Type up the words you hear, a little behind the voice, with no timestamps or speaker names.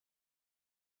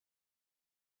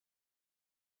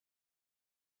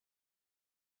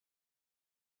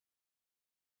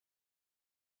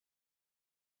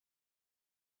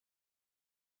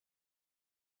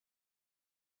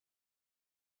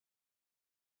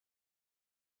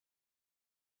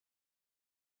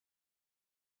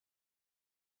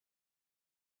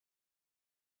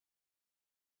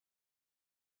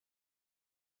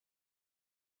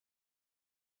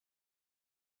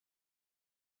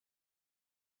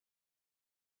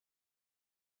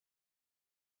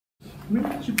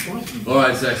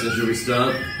Alright, Saxon, should we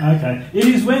start? Okay. It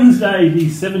is Wednesday, the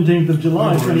 17th of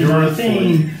July,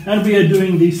 2019, and we are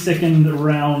doing the second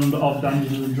round of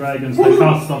Dungeons and Dragons, the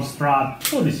Cast of Strahd,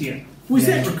 for this year. Was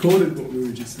that recorded, what we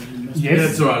were just saying? Yes.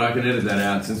 That's alright, I can edit that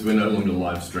out since we're no longer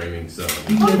live streaming, so...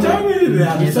 Oh, don't edit it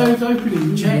out, it's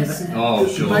opening chats. Oh,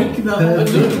 sure. Make the whole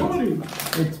recording.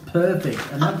 It's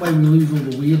perfect, and that way we lose all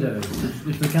the weirdos.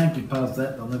 If they can't get past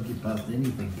that, they'll never get past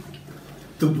anything.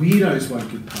 The weirdos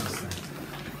won't get past that.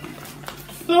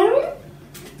 Sorry?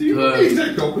 Do you want the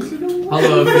exact opposite of what?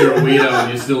 Hello, if you're a weirdo and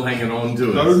you're still hanging on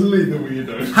to it. Only the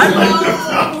weirdos.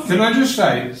 Can I just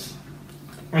say,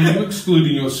 are you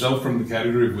excluding yourself from the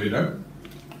category of weirdo?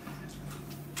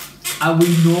 Are we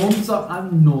norms or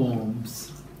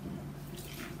unnorms?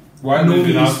 Why have you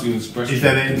been asking this question? Is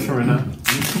that answer enough?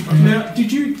 Now,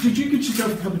 did you get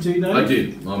yourself a cup of tea, Dave? I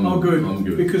did. Oh, good. I'm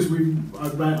good. Because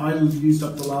I used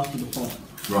up the last of the pot.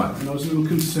 Right. And I was a little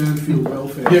concerned for your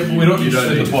welfare. Yeah, but we're not You interested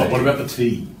don't in the need pot. to. What about the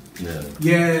tea? Yeah.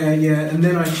 Yeah, and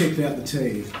then I checked out the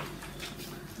tea.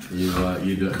 You don't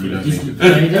Did need you to...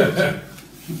 date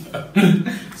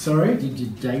it? Sorry? Did you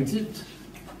date it?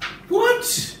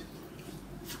 What?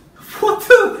 What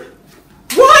the?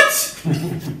 What?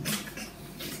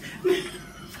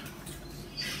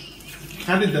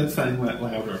 How did that saying that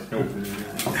louder help?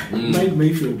 Made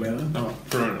me feel better. Oh,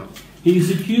 fair enough. He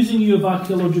is accusing you of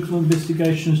archaeological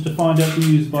investigations to find out the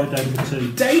news by dating the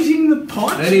tea. Dating the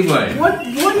pot? Anyway. What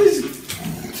is...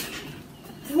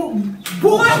 What?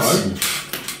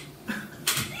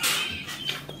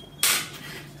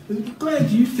 I'm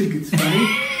glad you think it's funny.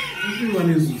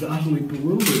 Everyone is utterly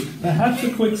bewildered. Perhaps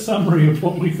a quick summary of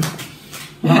what we got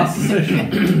last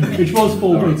session, which was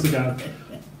 4 weeks ago.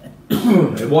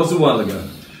 It was a while ago.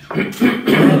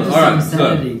 Alright,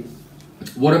 so...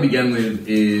 What I began with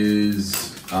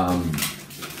is a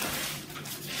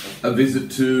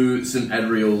visit to St.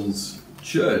 Adriel's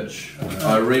church.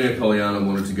 Irina Poliana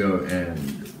wanted to go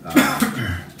and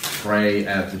pray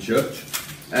at the church.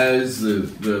 As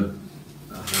the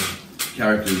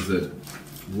characters that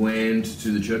went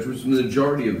to the church, which was the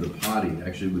majority of the party,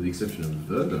 actually, with the exception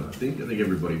of Urban, I think. I think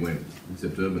everybody went,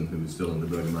 except Urban, who was still in the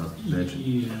Burgomaster mansion.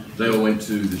 Yeah. They all went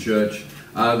to the church.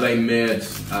 They met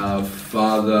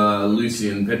Father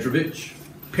Lucian Petrovich.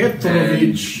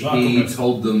 And he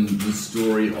told them the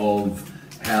story of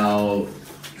how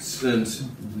St.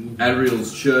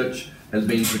 Adriel's church has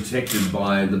been protected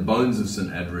by the bones of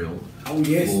St. Adriel. Oh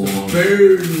yes, for,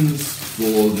 the bones!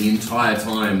 For the entire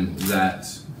time that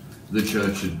the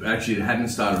church had... Actually, it hadn't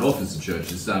started off as a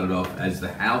church. It started off as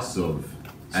the house of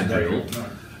Adriel.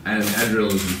 And Adriel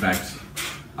is, in fact...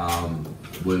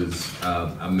 was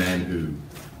a man who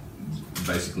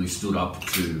basically stood up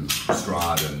to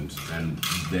Strahd and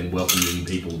then welcomed in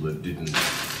people that didn't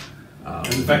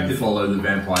follow the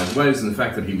vampire's ways, and the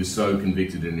fact that he was so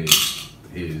convicted in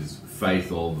his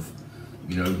faith of,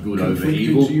 you know, good over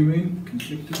evil. Do you mean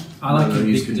conflicted? I like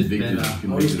he's convicted better.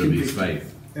 convicted of his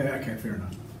faith. Okay, fair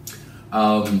enough.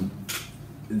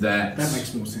 That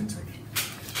makes more sense, actually.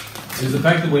 Is the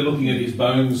fact that we're looking at his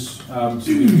bones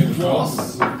significant as well?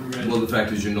 Well, the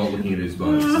fact is you're not looking at his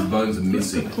bones. His bones are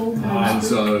missing. And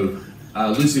so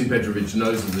Lucian Petrovich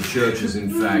knows that the church is in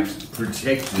fact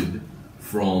protected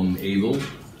from evil.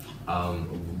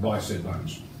 By said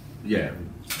bones. Yeah,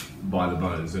 by the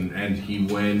bones. And he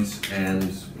went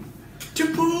and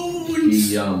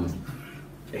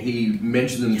he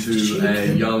mentioned them to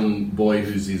a young boy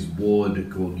who's his ward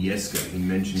called Yeska. He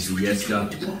mentioned to Yeska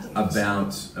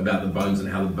about the bones and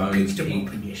how the bones keep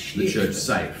the church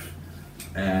safe.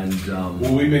 And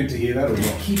were we meant to hear that or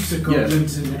not? Keeps the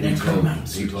goblins and the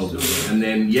necromancers. He told them. And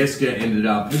then Yeska ended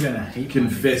up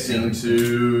confessing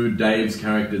to Dave's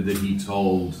character that he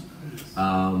told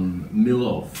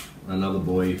Milov, another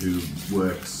boy who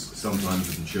works sometimes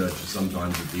at the church,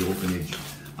 sometimes at the orphanage,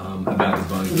 about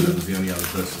the bones. That was the only other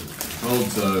person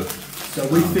told. So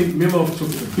we think Milov took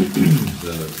them.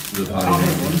 the party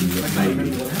maybe.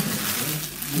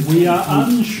 We are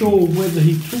unsure whether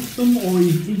he took them or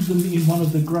he hid them in one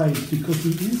of the graves, because he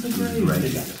is a grave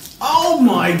digger. Oh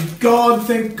my God!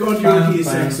 Thank God you're here,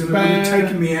 Saxon. It would have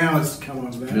taken me hours to come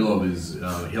up with that.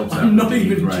 Milov helps out I'm not with the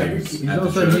even graves. joking. He's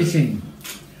also missing.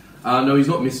 No, he's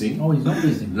not missing. Oh, he's not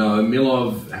missing. No,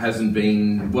 Milov hasn't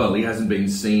been... Well, he hasn't been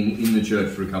seen in the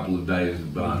church for a couple of days,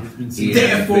 but...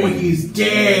 Therefore, he's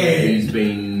dead! He's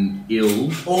been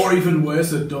ill. Or even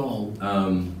worse, a doll.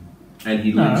 And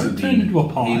he lives at the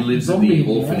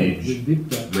orphanage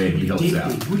where he helps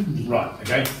out. Right,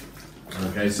 okay.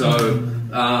 Okay, so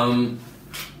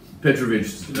Petrovich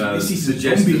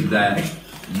suggested that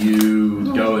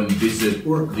you go and visit the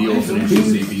orphanage to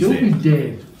see if he's there. He'll be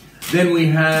dead. Then we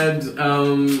had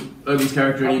Urban's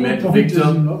character, and he met Victor.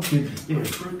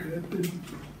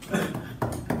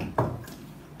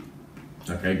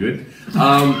 Okay, good.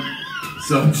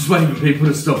 So I'm just waiting for people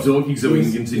to stop talking so we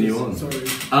can continue on. Sorry.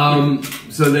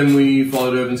 So then we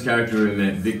followed Urban's character and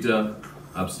met Victor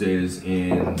upstairs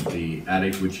in the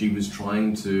attic, which he was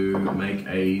trying to make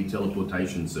a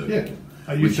teleportation circle. Yeah.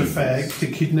 I used a fag to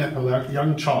kidnap a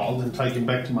young child and take him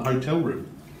back to my hotel room.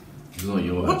 It's not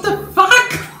your What hotel the room.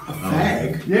 fuck? A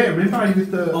fag? Yeah, remember he was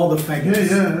the... Oh, the faggots.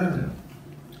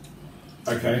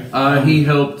 Yeah. Okay. He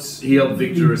helped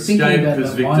Victor Been thinking escape about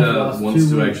because that line for the Victor last wants 2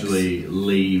 to weeks. actually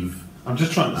leave I'm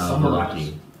just trying to summarise.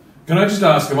 Valaki. Can I just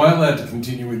ask, am I allowed to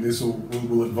continue with this, or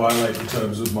will it violate the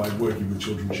terms of my working with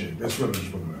children shed? That's what I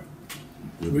just want to know.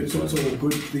 It's all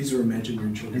good. These are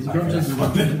imaginary children. You've gone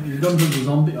to the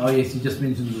zombie. Oh yes, you just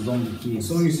mentioned the zombie kids.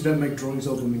 As long as you don't make drawings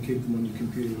of them and keep them on your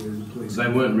computer or in the police. They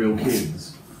weren't real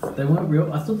kids. They weren't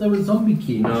real. I thought they were zombie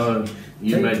kids. No,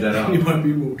 you made that up. You might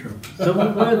be more trouble. So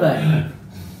what were they?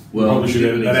 Well, Probably should you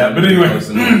edit didn't that out, but exactly anyway. close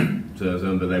enough to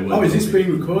them, but they weren't. Oh, is this zombies.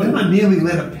 being Then recorded? I nearly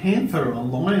let a panther or a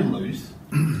lion loose,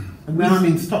 and now I'm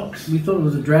in stocks. We thought it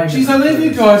was a dragon. Jeez, I leave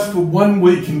you guys for 1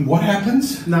 week, and what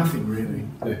happens? Nothing really.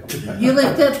 You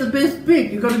left out the best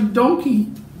bit. You got a donkey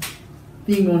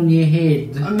thing on your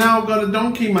head. And now I've got a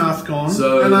donkey mask on,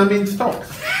 So- and I'm in stocks.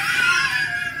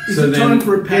 Is So it then- time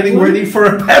for a Getting paddling? ready for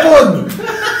a paddling!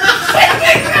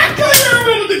 I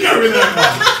wanted to go with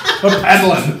that one. A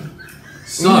paddling.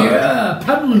 So, Yeah,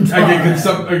 paddling time.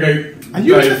 Okay, Are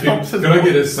you Dave, just not can I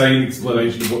get a sane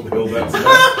explanation of what the hell that's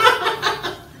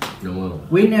about? no, well,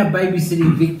 We're now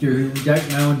babysitting Victor, who we don't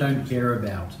know and don't care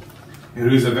about.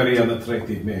 It is a very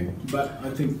unattractive man. But I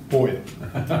think, Boy.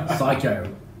 Psycho.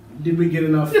 did we get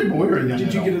enough? Yeah, boy, or a young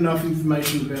Did you adult. get enough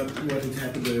information about what had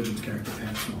happened to Urban's character?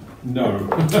 Perhaps not.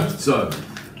 No. so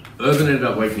Urban ended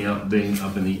up waking up, being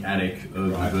up in the attic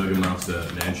of Right. the Burgomaster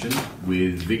mansion,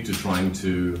 with Victor trying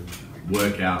to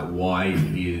work out why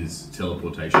his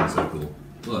teleportation circle.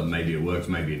 Well, maybe it works,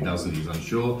 maybe it doesn't. He's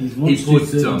unsure. He's He launched 2 put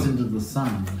servants into the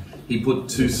sun. He put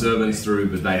 2 servants through,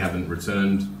 but they haven't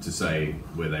returned to say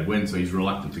where they went, so he's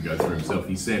reluctant to go through himself.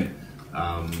 He sent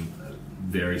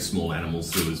very small animals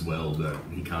through as well, but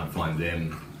he can't find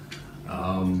them.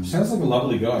 Sounds like a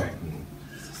lovely guy.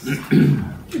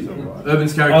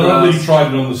 Urban's I character love that you asked,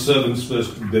 tried it on the servants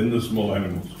first, then the small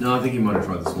animals. no, I think he might have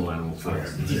tried the small animals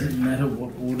first. It doesn't matter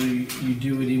what order you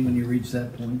do it in when you reach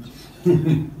that point.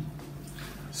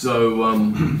 So,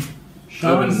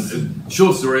 Urban,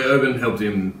 short story, Urban helped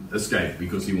him escape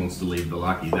because he wants to leave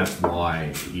Valaki. That's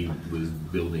why he was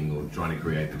building or trying to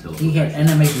create the He had teleportation.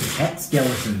 animated cat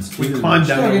skeletons. We too. climbed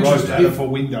down a rope Interesting. out of a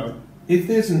window. If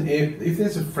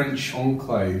there's a French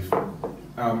enclave,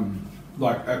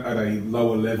 like at a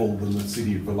lower level than the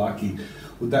city of Valaki,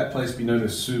 would that place be known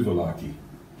as Suvalaki?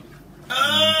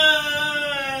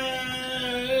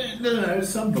 No,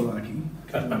 some Valaki.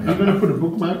 You're going to put a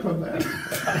bookmark on that?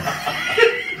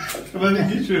 I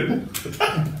think you should.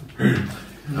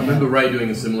 I remember Ray doing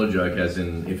a similar joke, as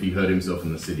in, if he hurt himself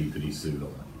in the city, could he sue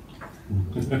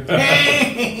Valaki?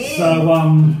 So,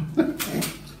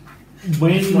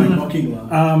 My mocking laugh.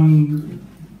 when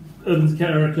Urban's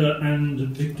character and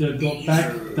Victor got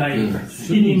back, they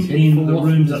hid him in the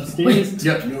rooms upstairs.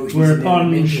 Yep. No, he's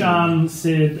Whereupon never Shan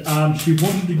said she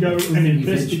wanted to go and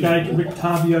investigate Rick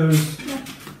Tavio's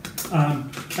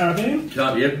caravan.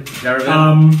 Yep,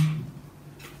 caravan.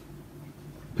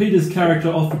 Peter's character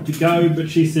offered to go, but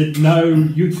she said, no,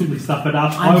 you simply stuff it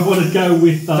up. I I'm want to go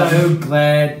with... So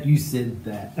glad you said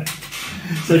that.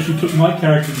 so she took my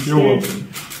character You're instead.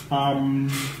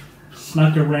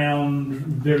 Snuck around,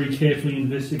 very carefully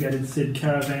investigated said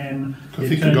caravan. I It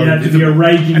think turned you got out to be a invisible.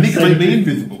 raging I think it made me saber-toothed...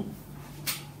 invisible.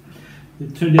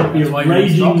 It turned out to be That's a why you're in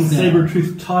raging stocks now.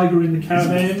 saber-toothed tiger in the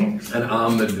caravan. An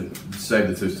armoured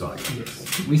saber-toothed tiger. Yes.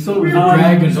 We thought it was a Um,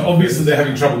 dragon. So obviously they're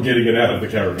having trouble getting it out of the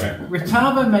caravan.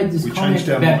 Ritavo made this We comment changed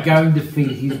our about mind. going to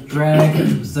feed his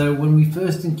dragon, so when we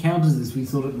first encountered this, we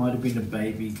thought it might have been a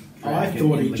baby dragon. I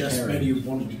thought in he the just carriage. maybe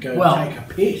wanted to go Well, take a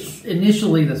piss.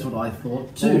 Initially, that's what I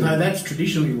thought too. Although that's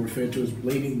traditionally referred to as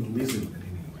bleeding the lizard.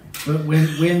 But anyway.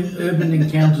 But when Urban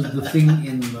encountered the thing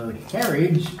in the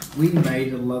carriage, we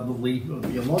made a leap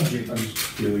of your logic. I'm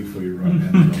feeling for you right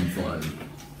now. I'm fine.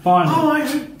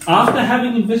 Finally, after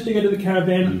having investigated the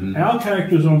caravan, our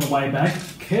characters are on the way back.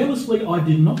 Carelessly, I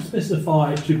did not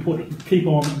specify to keep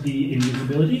on the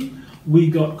invisibility. We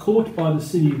got caught by the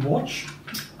city watch,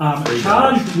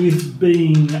 charged with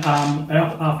being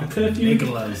out after curfew,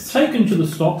 Megalos. taken to the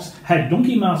stocks, had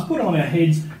donkey masks put on our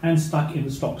heads, and stuck in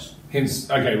the stocks. Hence,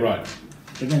 okay, right.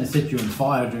 They're going to set you on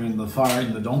fire during the Fire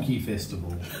in the Donkey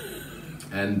Festival.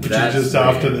 And Which that's is just where,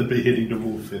 after they'd be heading to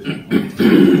Wolfhead.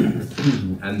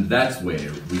 And that's where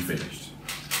we finished.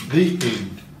 The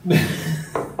end.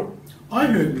 I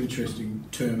heard an interesting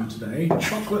term today: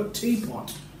 chocolate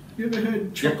teapot. You ever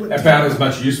heard chocolate? About as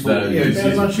much useful. About Yeah, as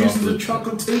about as much use as a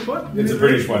chocolate. chocolate teapot. You It's a never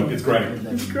British heard- one. It's great.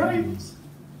 It's great.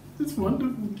 It's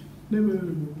wonderful. Never heard of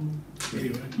it before.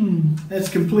 Anyway, that's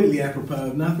completely apropos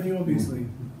of nothing, obviously.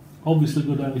 Obviously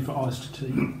good only for iced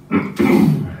tea.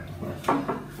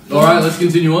 All right, let's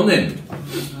continue on then.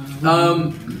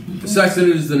 Saxon,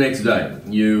 it is the next day.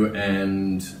 You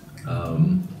and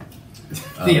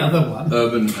The other one.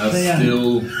 Urban are Yeah.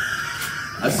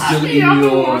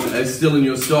 still in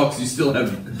your stocks. You still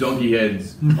have donkey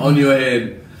heads on your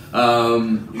head.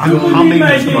 I'm You're humming to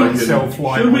making myself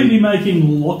Should we be lightly.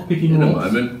 making lock-picking in a rolls?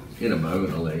 moment. In a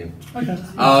moment, I'll let you. Okay.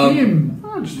 Tim.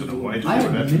 I just don't know why I to do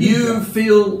have that. a You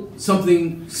feel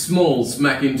something small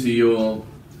smack into your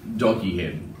donkey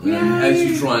head. And as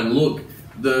you try and look,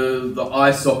 the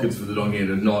eye sockets for the donkey head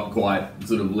are not quite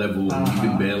sort of level and you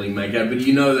can barely make out, but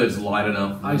you know that it's light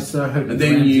enough. I so hope And it's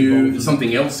then Ramsay Bolton.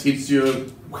 something else hits your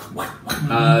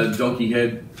donkey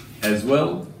head as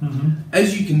well.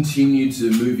 As you continue to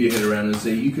move your head around and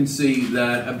see, you can see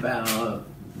that about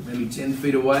maybe 10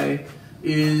 feet away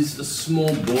is a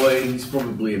small boy. He's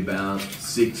probably about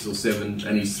 6 or 7,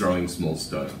 and he's throwing small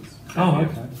stones. Oh,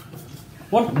 okay.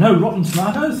 What? No rotten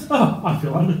tomatoes? Oh, I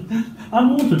feel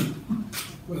unwanted.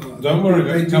 Well, Don't worry,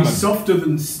 they'd it's be coming. softer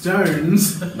than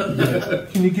stones.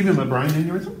 Can you give him a brain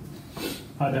aneurysm?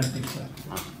 I don't think so.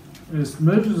 It's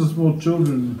murders of small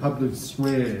children in public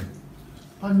square.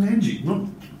 By magic, not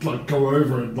like go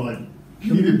over and like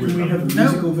Can hit him we with have a them.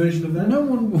 musical version of that? No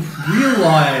one will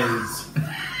realise.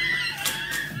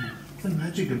 The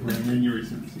magic of brain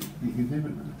aneurysms. You can never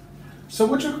know. So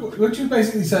what you're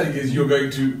basically saying is you're going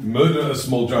to murder a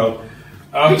small child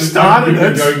after started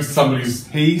it. going to somebody's.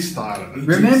 He started it.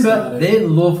 Remember, they're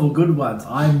lawful good ones.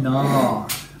 I'm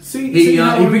not. See, He, see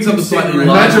how he long picks you up a can slightly sit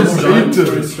larger around stone. and Into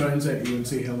throw it. stones at you and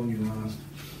see how long you last.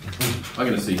 I'm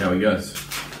going to see how he goes.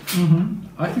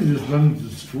 I could just run to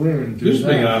the square and do You're just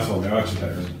being an that. asshole now, aren't you,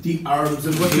 David? The arms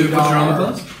of What's the your armor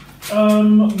class?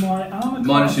 My armor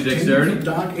Minus class. your dexterity?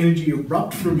 Dark energy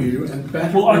erupt from you and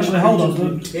back. Well, actually, hold on.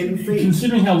 within 10 feet.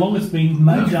 Considering how long it's been,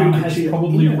 mage armor has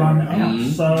probably run out.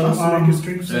 Mhm. So Plus make a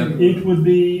strength saving it would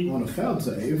be on a failed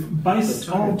save. based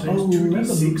The on target takes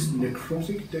 2d6 11.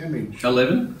 necrotic damage.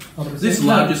 11. Out of a This set.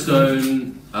 larger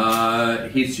stone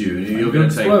hits you. You're going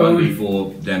to take Explode.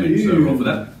 1d4 damage, so roll for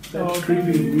that. That's Oh, creepy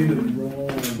okay. and weird and wrong.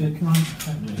 Yeah, can I?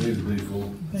 Here's a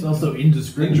d4. It's also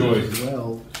indiscriminate Enjoy. as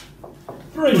well.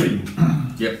 3.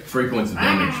 Yep, 3 points of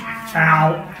damage.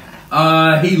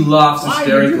 Ow. He laughs Why did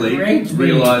you hysterically, rage me?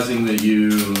 realizing that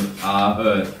you are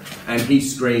hurt, and he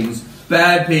screams,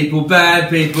 "Bad people, bad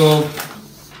people!"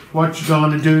 What you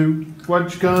gonna do?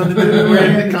 What you gonna do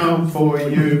when they come for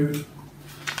you?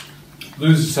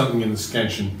 Loses something in the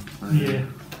scansion. Yeah.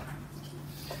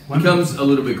 He comes a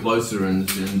little bit closer and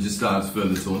just starts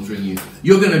further taunting you.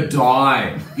 You're gonna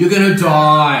die! You're gonna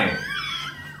die!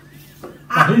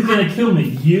 Oh, who's going to kill me?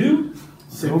 You?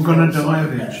 We're gonna die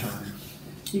eventually.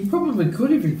 You probably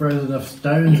could if he throws enough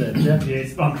stones at you.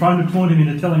 Yes, I'm trying to taunt him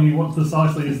into telling me what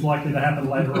precisely is likely to happen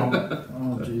later on.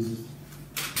 Oh, Jesus.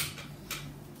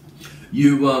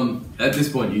 You at this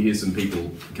point you hear some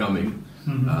people coming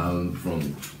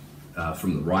from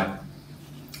the right.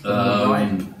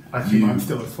 I think I'm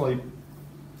still asleep.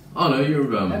 Oh no, you're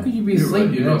How could you be you're asleep right,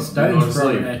 with you're that not stones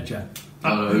thrown asleep. at you?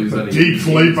 Oh no, he's only Deep he's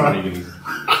sleeper. only-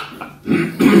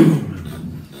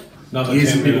 Another You hear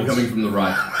some 10 people minutes. coming from the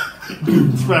right.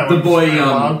 It's about The like boy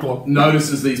alarm clock.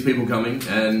 notices these people coming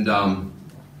and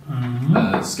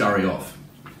scurry off.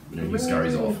 You know, he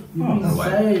scurries off. Away.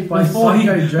 Saved by Before he,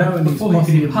 Psycho Joe and his before he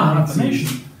posse can of depart the Nazis.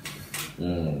 nation.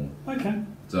 Mm. Okay.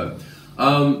 So,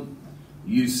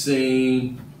 you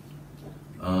see,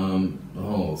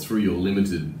 through your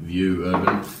limited view,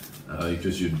 Urban,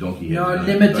 because your donkey head. Your don't-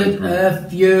 limited don't, Earth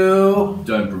view.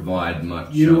 don't provide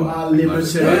much. You much are limited.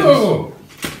 space. Oh!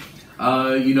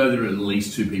 You know there are at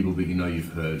least 2 people, but you know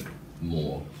you've heard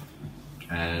more.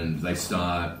 And they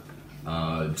start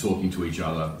talking to each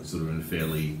other, sort of in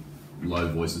fairly low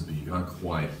voices, but you can't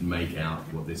quite make out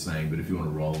what they're saying. But if you want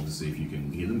to roll to see if you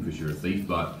can hear them, because you're a thief,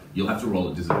 but you'll have to roll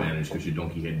at disadvantage because your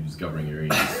donkey head is covering your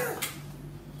ears.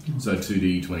 So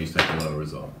 2d20s take a lower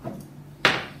result.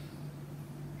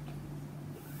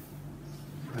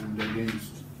 And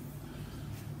against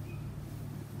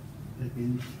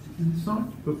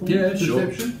insight? Performance? Yeah, sure.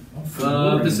 Perception?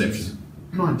 Perception.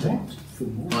 19.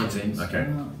 19,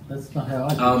 okay. That's not how I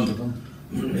picture them.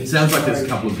 It sounds like there's a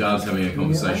couple of guards having a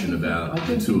conversation about I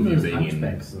the don't 2 of you think being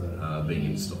there's hunchbacks, being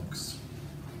in stocks.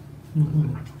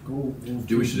 Do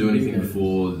you wish to do anything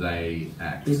before they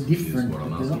act? They're different, Is what I'm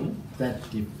but they're not asking. that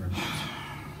different.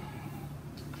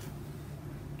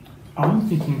 I'm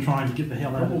thinking trying to get the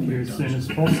hell out of here as soon as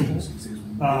possible.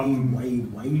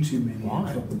 Way too many Why?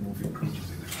 anthropomorphic creatures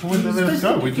in there. Well, then let's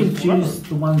go. We You can just choose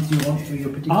the ones you want for your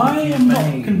particular I am not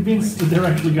campaign. convinced that they're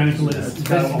actually going to let us It's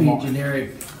go supposed to be a online.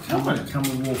 generic come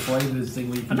with war flavours thing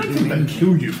where you I can don't do think they anything.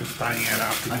 killed you for staying out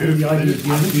after I think the idea is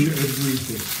you have to do curfew.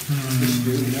 everything.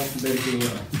 Do it in alphabetical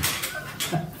order.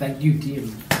 Thank you, Tim.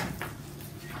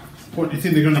 What, do you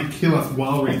think they're going to kill us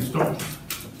while we install?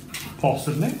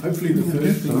 Possibly. Hopefully the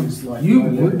first thing is like... You low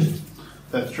would. level.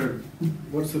 That's true.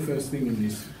 What's the first thing in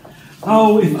this?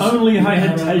 Oh, if only I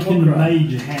had Power taken Opera.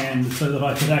 Mage Hand so that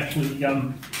I could actually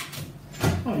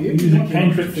Oh, yeah, use you a might be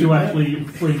cantrip able to do that. actually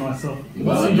free myself.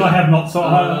 Well, Since yeah. I have not, so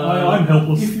I'm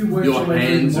helpless. If you work Your your way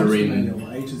through hands the are monster in- manual,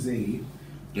 A to Z,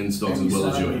 In stocks as well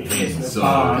as your head. So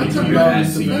Ah, if it's you about-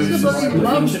 had to use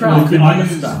Lovecraft I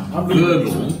use stuff.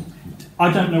 verbal,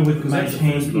 I don't know whether Because Mage that's the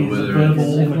Hand first is one, whether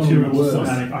verbal or it's material or worse.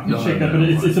 somatic. I can No, check that, no, but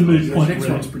it's a moot the point. next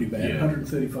Really. one's pretty bad. Yeah.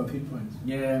 135 hit points.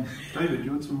 Yeah. David,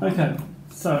 you want some? Okay,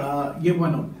 so Yeah, why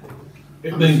not?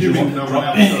 It I'm being assuming July, no one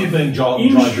else does. it being In dry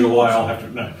short- July, I'll have to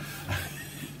no.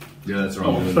 yeah, that's right.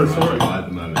 Oh, I'm doing so dry sorry. July at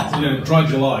the moment. You know, dry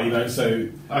July, you know. So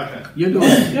Okay. You're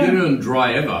doing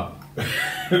dry ever.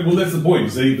 well, that's the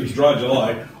point. See, if it's dry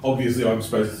July, obviously I'm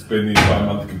supposed to spend the entire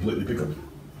month completely pickled.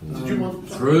 Did you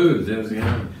want? True. There's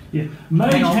yeah. yeah,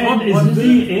 Mage Hang on, Hand what is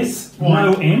is VS,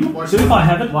 no M. Why- So if I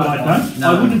have it, but I don't,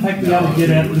 No. I would in fact be able to get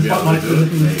out Would be despite able my to do it.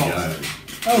 physical There you response. go.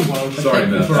 Oh well. But Sorry thank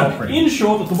you about for that. offering. In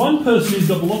short, the one person who's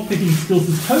got the lockpicking skills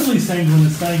is totally sane when they're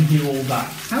staying here all day.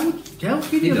 How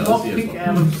can He you does, lockpick yeah.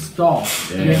 out of stock?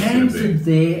 Yeah, Your it's hands gonna are be-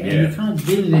 there and yeah. you can't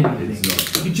get at anything.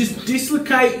 It's not. You just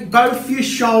dislocate both your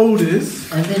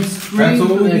shoulders, And then That's scream all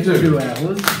for the you next do. 2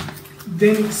 hours.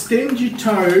 then extend your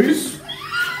toes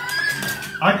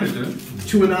I could do it.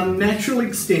 to an unnatural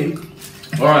extent.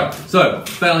 All right. So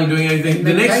failing doing anything.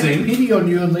 The They next take thing. pity on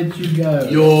you and let you go.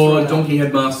 Your donkey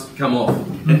head mask come off.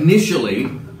 Initially,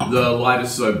 the light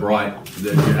is so bright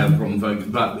that you have a problem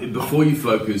focusing. But before you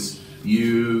focus,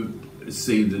 you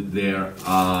see that there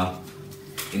are,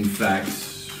 in fact,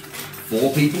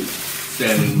 4 people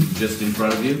standing just in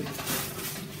front of you.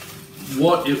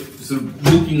 Sort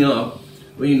of looking up,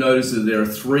 what you notice is there are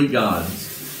 3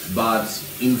 guards, but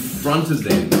in front of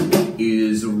them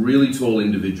is a really tall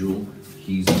individual.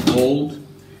 He's bald.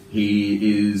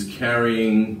 He is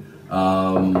carrying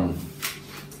quite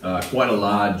a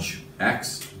large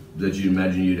axe that you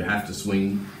imagine you'd have to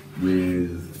swing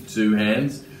with 2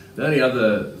 hands. The only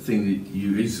other thing that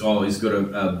he's got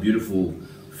a beautiful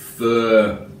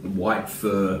fur, white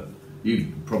fur. You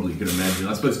probably could imagine.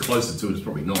 I suppose closer to it is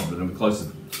probably not, but the closest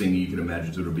thing you could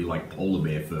imagine to it would be like polar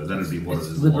bear fur. That would be what it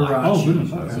is like. Liberace. Oh goodness,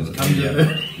 That okay. sort of thing, yeah.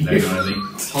 That kind of thing.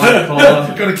 High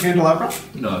collar. Got a candelabra?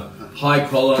 No, high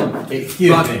collar.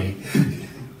 Excuse But me.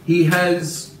 he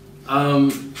has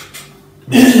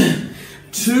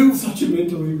 2. Such a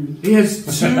mental image. He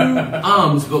has 2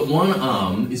 arms, but one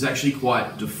arm is actually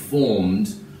quite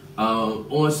deformed,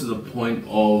 almost to the point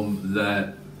of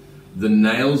that the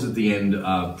nails at the end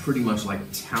are pretty much like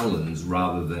talons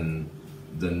rather than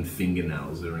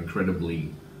fingernails. They're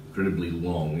incredibly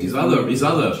long. His other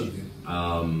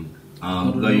arm,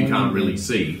 though you can't really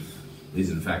see, is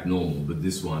in fact normal, but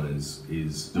this one is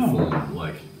deformed,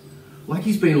 like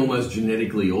he's been almost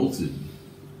genetically altered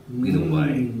in a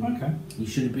way. Okay. He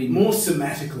should have been More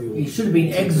somatically He should have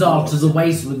been exiled to the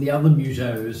waste with the other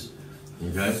mutos.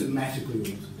 Okay.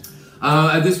 Somatically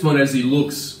At this point, as he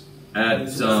looks at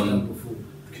before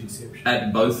conception.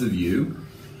 at both of you,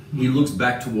 he looks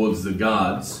back towards the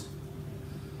guards,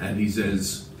 and he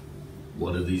says,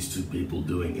 "What are these 2 people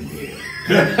doing in here?"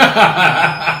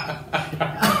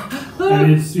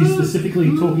 And is he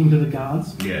specifically talking to the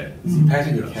guards? Yeah. Is he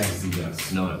patting a cat as he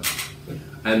does? No.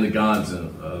 And the guards are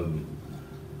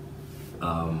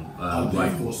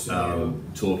like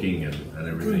talking and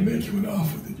everything. you an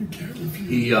offer that you can't refuse.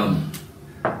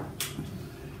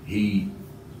 He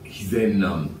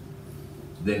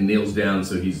then kneels down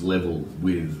so he's level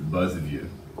with both of you,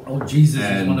 Oh, Jesus is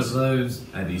And- one of those.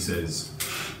 and he says,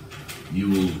 "You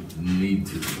will need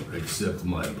to accept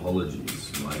my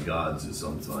apologies. My guards are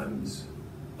sometimes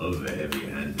over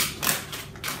heavy-handed.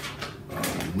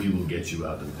 We will get you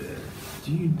out of there.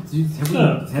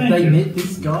 Have Thank they you. met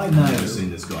this guy? No. I've never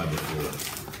seen this guy before."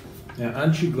 Now,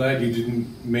 aren't you glad you didn't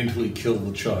mentally kill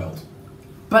the child?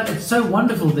 But it's so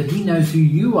wonderful that he knows who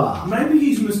you are. Maybe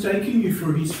he's mistaken you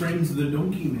for his friends, the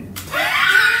donkey men.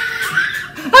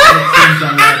 That seems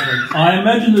unlikely. I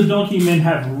imagine the donkey men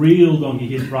have real donkey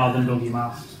heads rather than donkey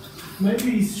masks.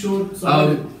 Maybe he's short.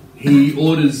 Um, He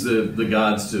orders the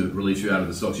guards to release you out of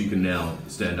the stocks. You can now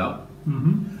stand up.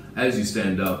 Mm-hmm. As you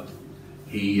stand up,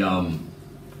 he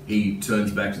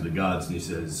turns back to the guards and he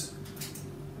says,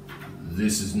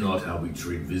 "This is not how we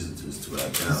treat visitors to our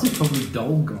This is town. probably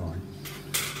dull guy.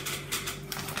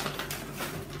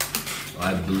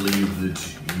 I believe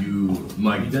that you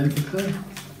don't think so?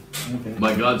 Okay.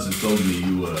 my guards have told me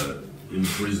you were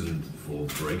imprisoned for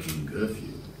breaking curfew."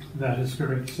 That is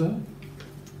correct, sir.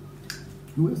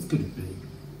 Who else could it be?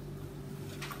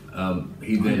 He I'm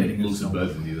then getting looks a at song.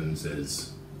 both of you and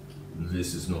says,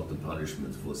 "This is not the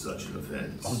punishment for such an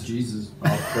offence. Oh, Jesus.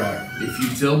 Oh crap. If you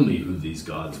tell me who these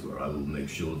guards were, I will make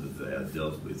sure that they are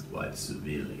dealt with quite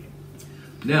severely."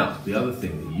 Now, the other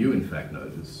thing that you in fact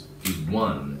notice is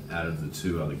one out of the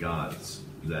two other guards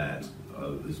that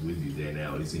is with you there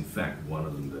now is in fact one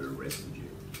of them that arrested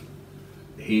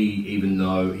you. Even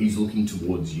though he's looking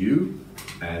towards you,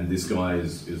 and this guy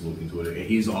is looking toward it,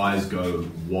 his eyes go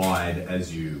wide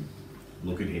as you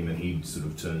look at him and he sort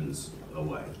of turns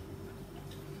away.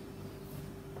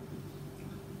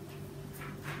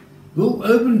 Will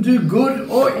Urban do good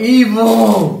or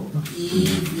evil?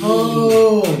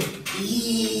 Evil.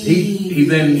 He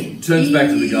then turns back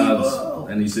to the guards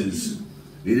and he says,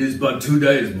 "It is but 2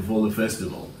 days before the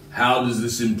festival. How does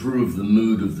this improve the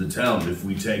mood of the town if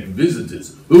we take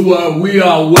visitors who we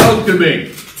are welcoming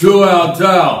to our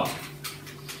town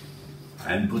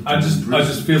and put them I'm in prison?"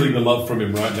 just feeling the love from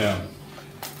him right now.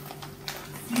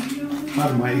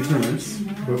 Pardon my ignorance,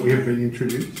 but we have been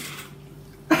introduced.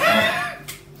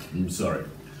 I'm sorry.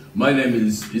 My name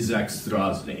is Isaac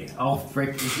Strahd. Oh,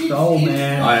 frick, the stole,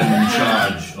 man. I am in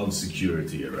charge of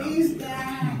security around here.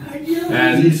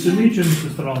 And Nice to meet you, Mr.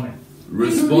 Strahd.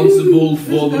 responsible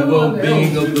for the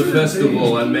well-being of the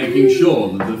festival and making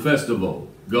sure that the festival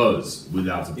goes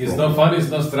without a It's problem. not funny,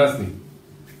 it's not stressing.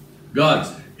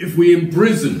 Guards, if we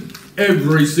imprison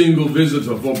every single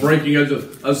visitor for breaking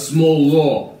a small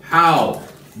law, how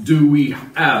do we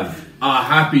have a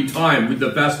happy time with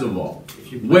the festival?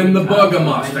 When the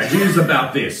burgomaster hears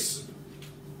about this,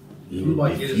 he will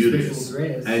Like be get a furious, special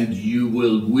dress. and you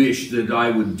will wish that I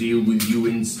would deal with you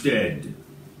instead.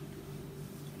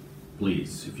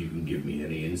 Please, if you can give me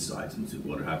any insight into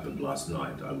what happened last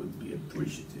night, I would be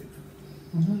appreciative.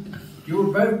 You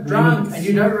were both drunk and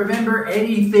you don't remember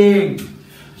anything.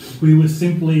 We were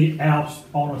simply out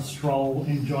on a stroll,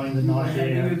 enjoying the night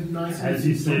air. Nice As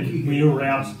you said, funky we were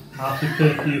out after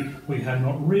curfew. We had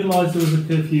not realised there was a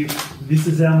curfew. This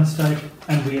is our mistake,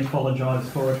 and we apologise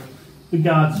for it. The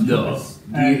guards took No, us.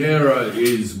 the and error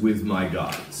is with my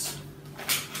guards.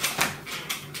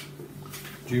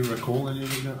 Do you recall any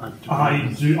of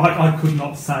the I could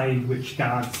not say which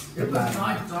guards were bad.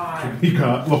 night time. You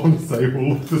can't long say all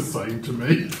look the same to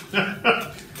me.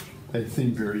 They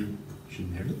seem very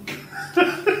generic.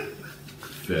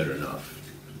 Fair enough.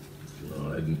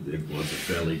 It was a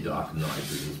fairly dark night.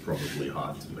 It was probably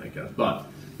hard to make out. But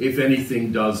if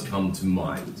anything does come to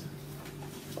mind,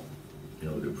 I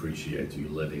would appreciate you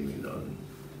letting me know.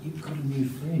 You've got a new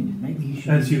friend. Maybe you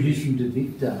should As you introduce wish. him to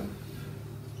Victor.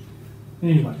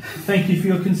 Anyway, thank you for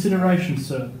your consideration,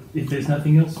 sir. If there's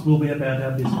nothing else, we'll be about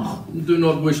our business. Do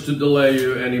not wish to delay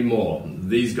you anymore.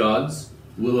 These guards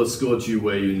will escort you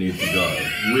where you need to go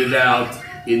without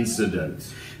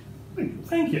incident.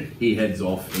 Thank you. He heads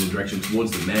off in the direction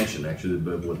towards the mansion, actually, in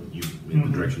the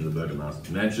direction of the burgomaster's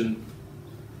mansion.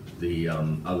 The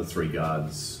other three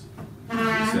guards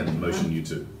motion you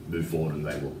to move forward and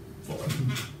they will follow.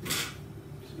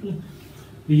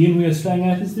 The inn we are staying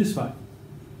at is this way.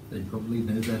 They probably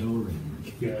know that already.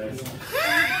 Yes.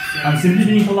 I'm simply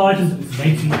being polite and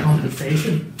making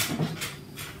conversation.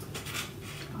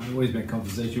 I always make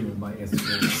conversation with my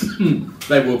escorts.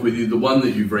 They walk with you. The one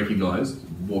that you've recognised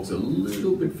walks a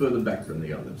little bit further back than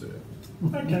the other two.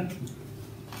 Okay.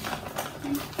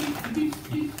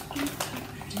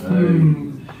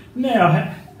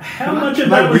 Now, how much of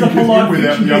that No, was a we could do polite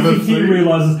without fiction the do you other think he three.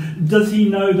 realises? Does he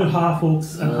know that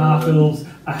half-orcs and half-elves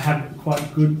have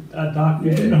quite good dark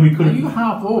vision? Yeah. And we Are could you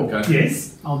half orc? Okay.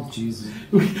 Yes. Oh, Jesus.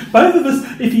 Both of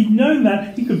us, if he'd known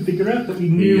that, he could figure out that we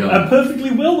knew Yeah.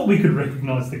 perfectly well that we could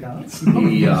recognise the guards.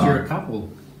 He, You're a couple.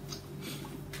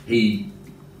 he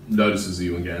notices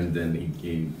you again, then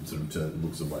he sort of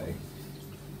looks away.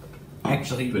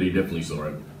 Actually, But he definitely saw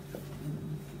him.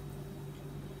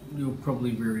 you're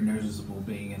probably very noticeable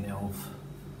being an elf.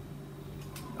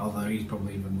 Although he's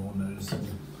probably even more noticeable.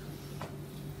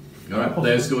 All right,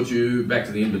 they escort you back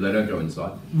to the inn, but they don't go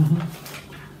inside.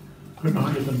 Good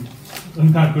night.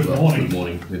 No, good Well, morning. Good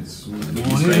morning. It's you're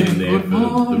staying there for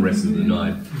the rest of the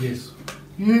night. Yes.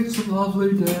 It's a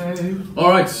lovely day. All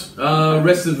right.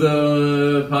 Rest of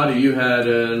the party, you had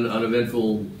an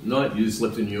uneventful night. You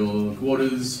slept in your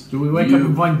quarters. Do we wake up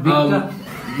and find Victor?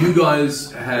 You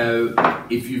guys have,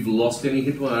 if you've lost any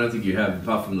hit points, I don't think you have,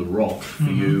 apart from the rock for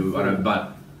you. I don't,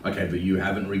 but you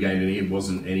haven't regained any. It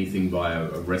wasn't anything by a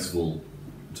restful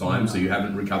time, so you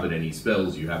haven't recovered any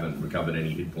spells. You haven't recovered any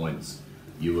hit points.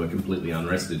 You were completely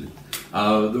unrested.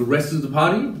 The rest of the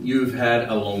party, you've had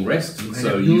a long rest,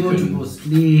 so you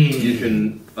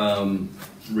can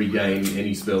regain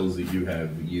any spells that you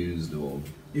have used, or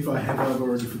If I have, I've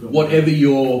already forgotten. whatever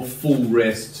your full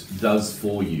rest does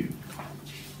for you.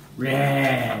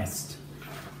 Rest.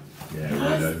 Yeah,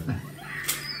 weirdo.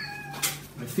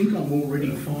 I think I'm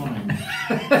already fine.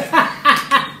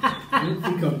 I don't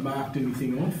think I've marked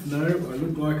anything off. No, I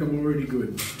look like I'm already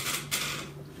good.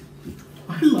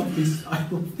 I love this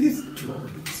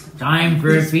drawing. Time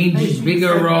for a fiendish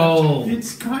bigger roll.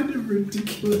 It's kind of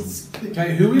ridiculous.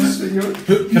 Okay, who is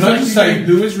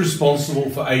responsible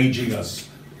for aging us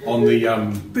on the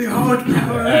Behold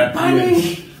power app?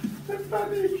 bunny!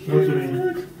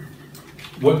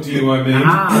 What do you I mean?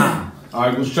 Ah, I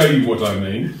will show you what I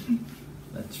mean.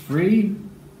 that's free.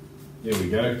 There we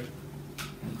go.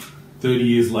 30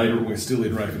 years later, and we're still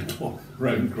in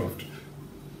Ravencroft.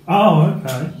 Oh,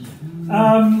 okay.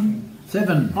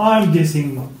 7. I'm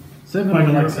guessing 7 Like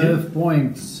on your Alexia. earth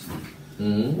points.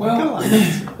 Well,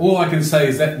 all I can say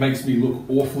is that makes me look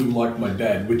awfully like my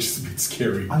dad, which is a bit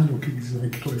scary. I look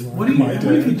exactly like What my have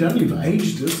you dad. done? You've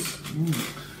aged us.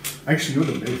 Actually, you're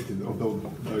the best of those.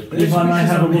 if I may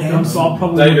have a look, I'm so I'll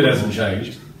probably. David hasn't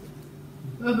changed.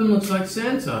 Urban looks like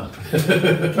Santa.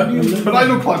 But I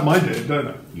look like my dad, don't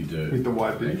I? You do. With the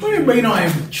white beard. What do you mean I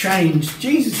have changed?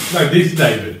 Jesus. No, this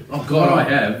David. Oh God, I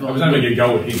have. I was having a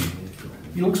go at him.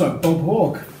 He looks like Bob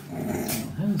Hawke.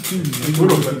 That's good.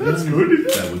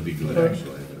 That would be good,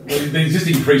 actually. Well, he's just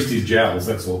increased his jowls,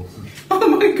 that's all. Oh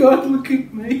my God, look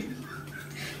at me.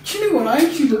 Do you know what? I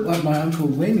actually look like my Uncle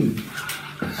Lenny.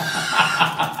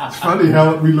 It's funny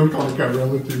how we look like our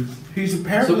relatives. Who's So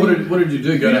apparently... what did you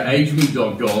do? Go to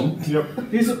ageme.com. Yep.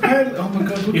 Who's apparently... Oh my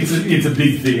God, look It's at a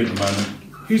big thing at the moment.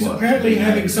 Who's What? apparently Yeah.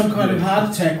 having some kind of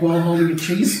heart attack while holding a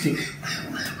cheese stick.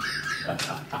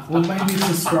 Or maybe it's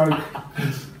a stroke.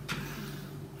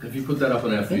 Have you put that up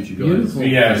on our future guys? Beautiful.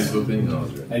 Yes. Facebook thing? Oh,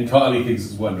 that's great. And Kylie thinks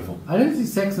it's wonderful. I don't think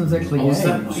Saxon's actually Oh, was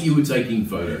that aged. why you were taking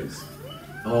photos?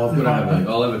 Oh, I've got to have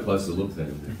I'll have a closer look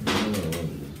then.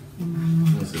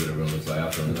 Let's see what everyone looks like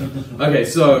after that. Okay,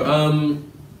 so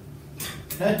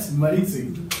That's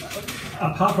amazing.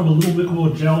 Apart from a little bit more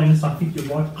jelliness, I think you're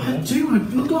right. I Paul. do, I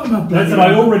look like my That's bloody... it.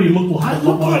 I already look I like,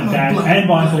 look my like my dad bloody and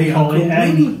my Uncle Uncle Collie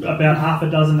and Lenny. about half a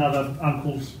dozen other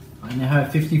uncles. I now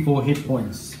have 54 hit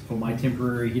points for my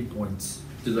temporary hit points.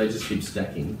 do they just keep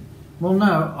stacking? Well,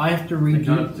 no, I have to They redo.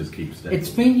 can't just keep stacking. It's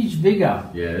fiendish vigor.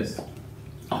 Yes.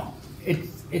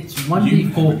 It's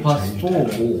 1d4 plus 4,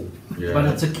 Yeah. but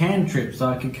it's a cantrip, so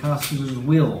I can cast it at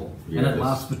will, and Yes. it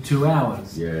lasts for 2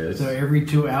 hours. Yes. So every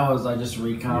 2 hours, I just You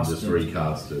recast just it.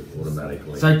 recast it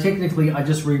automatically. So technically, I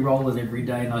just re-roll it every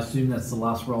day, and I assume that's the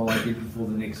last roll I did before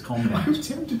the next I combat. was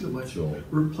tempted to Sure.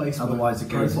 replace Otherwise my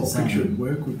it goes profile insane. picture and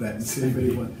work with that and see if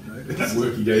anyone noticed. That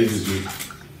work he gave us you.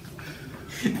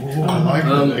 Oh, I like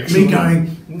that. Me Excellent.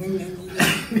 going...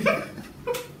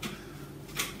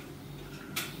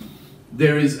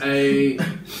 There is a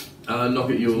knock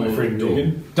at your My friend door.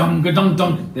 Megan. Dunk, dunk,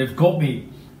 dunk! They've caught me.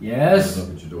 Yes. Knock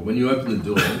at your door. When you open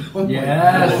the door,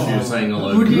 Yes. as you're saying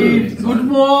hello, Good you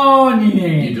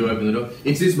morning. do open the door.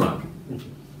 It's Ismark.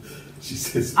 She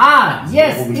says, Ah,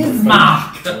 yes,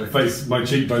 Ismark. my face, my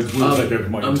cheekbones will take over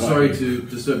my I'm entire sorry head. to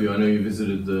disturb you. I know you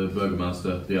visited the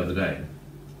Burgermaster the other day.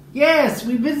 Yes,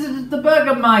 we visited the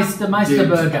Burgermeister,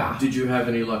 Meisterburger. Did you have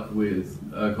any luck with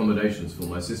accommodations for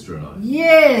my sister and I?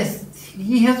 Yes,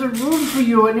 he has a room for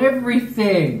you and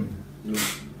everything.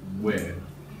 Where?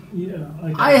 Yeah.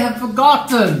 Okay. I have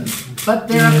forgotten, but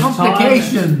there are Yeah,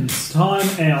 complications. Time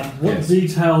out. What Yes.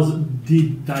 details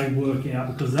did they work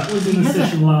out? Because that was in the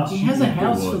session last He year. has a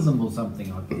house was. for them or something,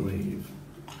 I believe.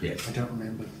 Yes. I don't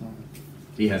remember.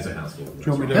 He has a house for them. Do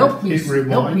you want me to Help me, hit help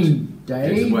rewind? me, Yes,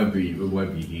 Dave. it won't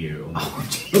be here on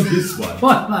this one.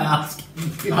 What am I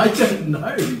asking? I don't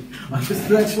know.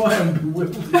 That's why I'm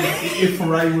bewildered. If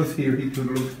Ray was here, he could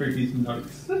look through his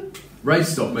notes. Ray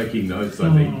stopped making notes,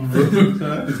 I think.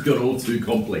 It's got all too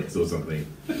complex or something.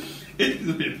 It's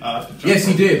a bit hard to Yes,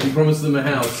 he did. He promised them a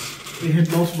house. It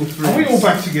had multiple threads. Are we all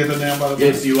back together now, by the way?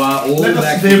 Yes, you are all Let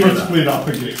back us never together. split up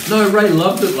again. No, Ray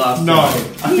loved it last No, time.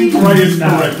 I think Ray is No.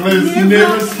 correct. Let's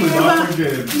never split up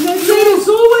again. Let's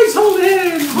always hold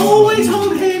hands. Always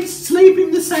hold hands sleep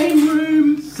in the same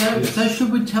room. So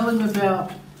should we tell him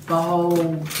about the whole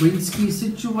Blinsky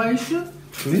situation?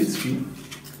 Blinsky?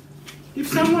 If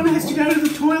someone has to go to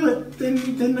the toilet, then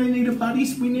they need a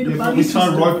buddy. We need a Yeah, but buddy we tie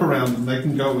system. rope around them, they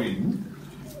can go in.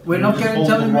 We're not Just going to hold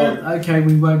tell the him rope. that? Okay,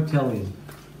 we won't tell him.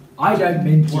 I don't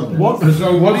mention it.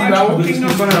 So what are you talking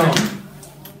about?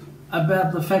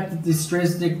 About the fact that this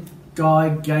Strahd guy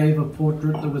gave a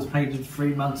portrait that was painted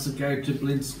 3 months ago to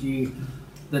Blinsky.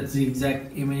 That's the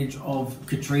exact image of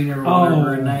Katrina or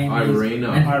whatever her name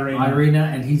Irina. is. And Irina,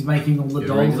 and he's making all the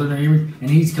dolls in her image, and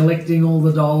he's collecting all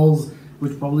the dolls,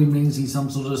 which probably means he's some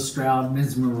sort of Strahd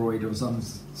mesmeroid or some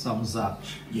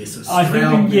such. Yes, a I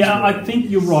think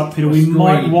you're right, Peter. We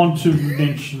might want to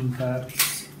mention that.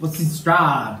 What's his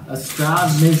Strahd? A Strahd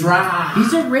mesmeroid.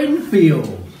 He's a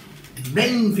Renfield.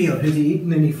 Renfield. Has he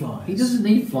eaten any flies? He doesn't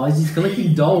need flies. He's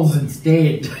collecting dolls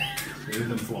instead. There's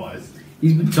the flies.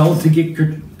 He's been told to get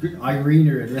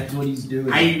Irina, and that's what he's doing.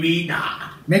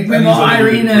 Irina. Make me more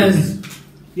Irinas.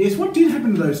 Yes. What did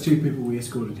happen to those 2 people we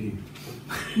escorted here?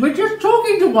 We're just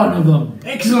talking to one of them.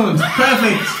 Excellent.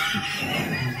 Perfect.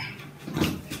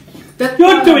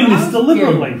 You're doing this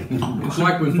deliberately. It's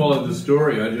like we followed the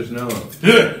story, I just know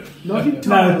it. Not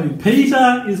entirely. No,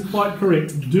 Peter is quite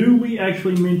correct. Do we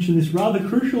actually mention this rather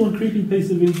crucial and creepy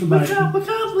piece of We information?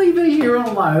 can't leave her here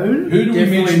alone. Who do we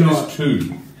Definitely mention not. this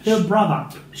to? Her brother.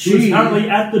 She- Who's currently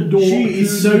at the door. She to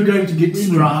is so the- going to get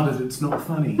Strahd. It's not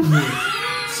funny.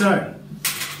 So,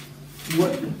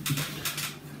 what?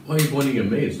 Why are you pointing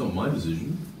at me? It's not my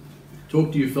decision.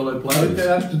 Talk to your fellow players.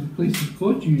 After the police have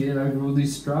caught you yet over all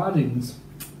these Strahdings.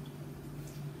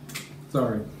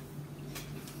 Sorry.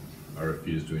 I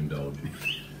refuse to indulge.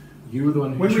 You were the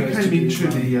one who When we chose to came be into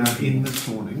one. the inn this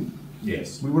morning,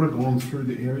 Yes, we would have gone through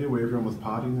the area where everyone was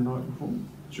partying the night before.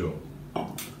 sure.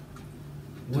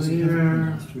 Does he have a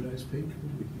pronounced today's peak?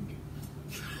 What do we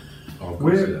think? I'll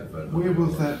go see that photo. Where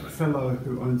was that fellow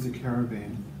who owns the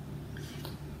caravan?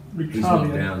 He's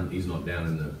not down. He's not down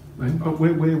in the. main But part.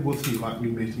 where was he? Like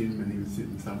we met him and he was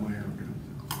sitting somewhere.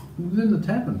 He was in the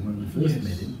tavern when we first Yes.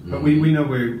 met him. But we know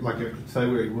where, like I could say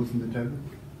where he was in the tavern.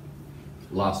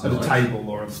 Last At a night. table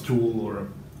or a stool or a...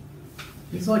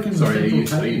 He's like in Sorry, the are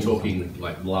central you table. talking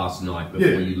like last night before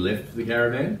Yeah. you left the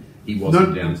caravan? He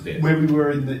wasn't downstairs. Where we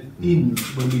were in the inn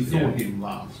when we saw Yeah. him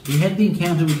last. He had the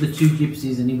encounter with the 2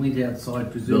 gypsies and he went outside The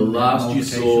presumably. last had an you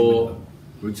altercation saw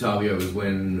with them. Rutavio was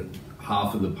when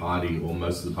half of the party, or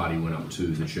most of the party, went up to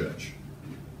the church,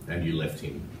 and you left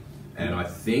him. And I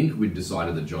think we'd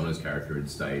decided that Jono's character had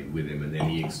stayed with him, and then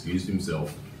he excused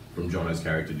himself from Jono's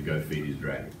character to go feed his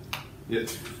dragon.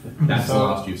 Yes. That's the So-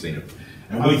 last you've seen him.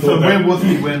 And we So thought where that, was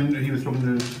he when he was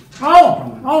talking to...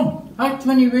 That's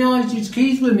when he realised his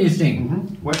keys were missing.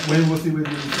 Where was he when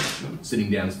he was...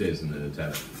 Sitting downstairs in the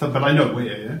tavern. So, but I know where,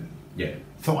 yeah? Yeah.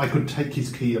 So I could take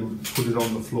his key and put it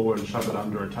on the floor and shove it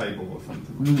under a table or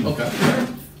something. Okay.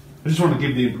 I just want to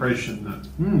give the impression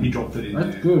that he dropped it in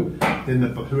That's there. good. Then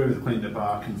whoever's cleaned the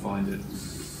bar can find it.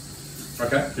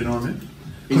 Okay. Do you know what I mean?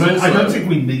 He's 'Cause I don't also- think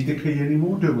we need the key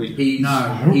anymore, do we? He's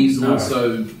No.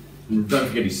 also, don't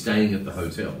forget, he's staying at the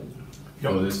hotel.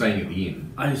 Yep. Or they're staying at the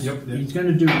inn. Yep. He's going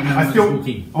to do it when no I one's still,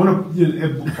 looking. I want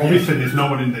to, obviously there's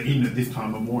no one in the inn at this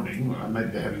time of morning, maybe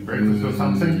they're having breakfast or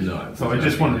something, no. so I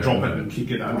just want to drop it and kick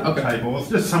it under the Okay. table. It's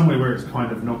just somewhere where it's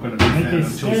kind of not going to be found Okay,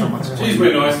 until so- someone's Geez,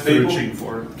 we're nice people. searching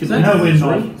for it. No, we're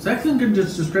not. Saxon can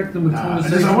just distract them with I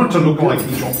conversation. want it to look like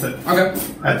he dropped it Okay.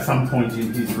 at some point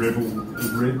in his revel.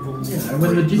 Yeah,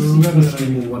 when the gypsies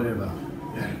listening or whatever.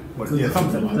 Yeah,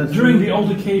 something like that. During the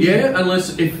altercation. Yeah,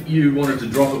 unless if you wanted to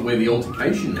drop it where the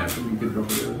altercation happened, you could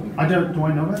drop it there. Do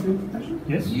I know that information?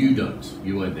 Yes. You don't.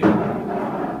 You weren't there.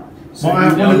 Well,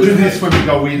 I want to do this when we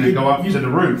go in and go up to the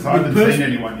room, so I haven't seen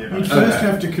anyone yet. You'd first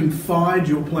have to confide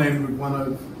your plan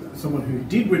with someone who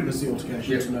did witness the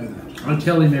altercation to know that. I'll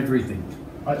tell him everything.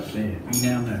 There, he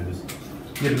now knows.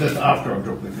 Yeah, but that's after I've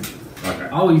dropped the key. Okay.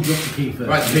 Oh, he dropped the key first.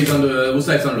 Right, the key's under. We'll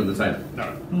say it's under the table. No.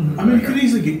 I mean, you could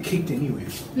easily get kicked anywhere.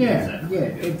 Yeah, yeah.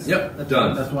 It's, Yep, that's,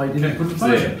 done. That's why he didn't Okay, put the it's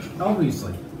phone there. in,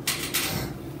 obviously.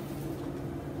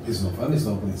 it's not fun, it's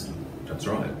not Blinsky. That's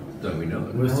right. Don't we know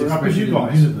it? Worst Up as you expression in the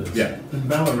guys. universe. Yeah. And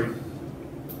Valerie.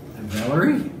 And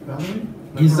Valerie? Valerie?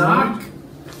 Isaac?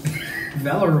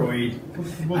 Valeroid.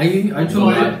 Are you The talking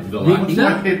light- about the light. What's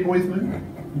my Victor? head boy's name?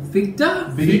 Victor?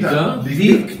 Victor?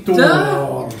 Victor?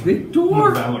 Not Victor?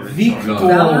 Valerie. No.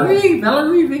 Valerie?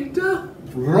 Valerie Victor?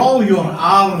 Roll your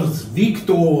R's,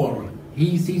 Victor.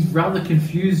 He's rather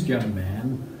confused, young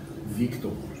man. Victor.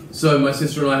 So my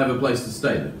sister and I have a place to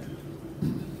stay then.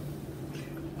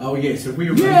 Oh yes, if we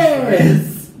arrange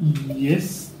Yes!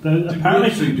 Yes. actually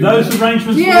Apparently, do those that?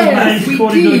 arrangements Yes, were made we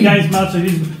according to the did. game's master,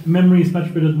 whose memory is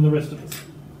much better than the rest of us.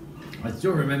 I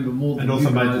still remember more than And also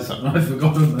you made guys, this up. and I've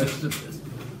forgotten most of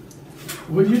it.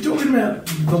 Well, you're talking about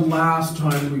the last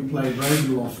time we played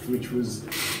Ravenloft, which was...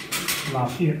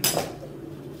 Last year.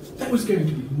 That was going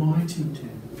to be my Team 10.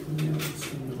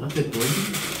 Yeah, I said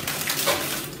Blinky.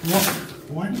 what?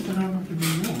 Why did they not have to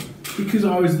be more? Because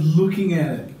I was looking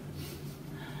at it.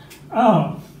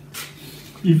 Oh.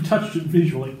 You've touched it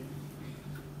visually.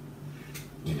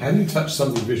 How do you touch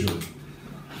something visually?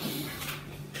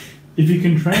 If you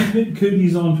can transmit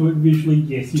cookies onto it visually,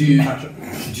 yes, you can touch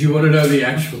it. Do you want to know the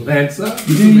actual answer?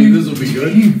 This will be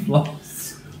good. You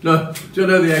floss. No, do you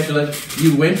know the actual answer?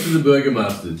 You went to the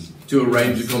Burgomaster's to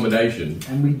arrange accommodation,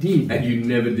 And we did. and you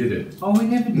never did it. Oh, we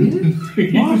never did it?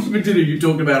 You never did it. You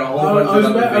talked about a whole I bunch was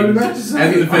of about- I other was things, about to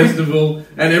say, and the festival,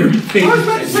 and everything, I was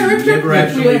about to say, and you never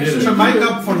actually did To it. make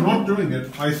up for not doing it,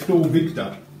 I stole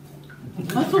Victor.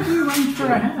 I thought we arranged for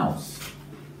a house.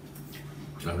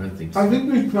 I don't think I so.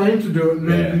 think we planned to do it and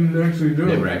Yeah. then didn't actually do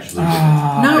Never it. actually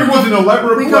did No, It was an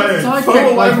elaborate we got plan, so sidetracked by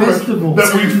elaborate festivals.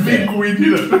 that we think we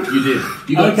did it. it. You did.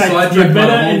 You got Okay, you sidetracked by the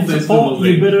better, whole festival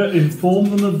you thing. better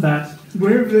inform them of that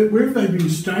Where have they been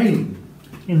staying?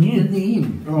 in the In end. the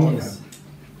inn. Oh, yes.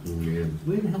 Yeah.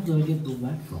 Where the hell did I get all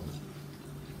that from?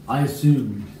 I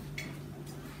assumed.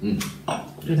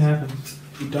 It happens.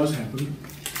 It does happen.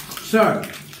 So,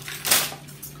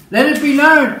 Let it be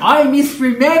known, I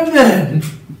misremembered.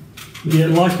 Yeah,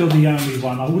 like you're the only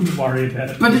one. I wouldn't worry about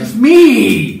it. But it's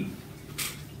me.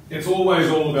 It's always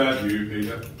all about you,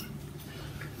 Peter.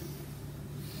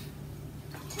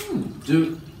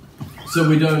 So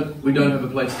we don't have a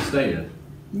place to stay yet.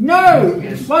 No,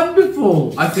 it's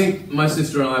wonderful. I think my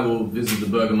sister and I will visit the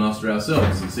Burgomaster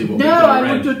ourselves and see what we No, can I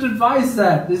arrange. wouldn't advise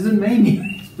that. There's a maniac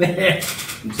there.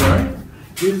 I'm sorry?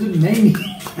 There's a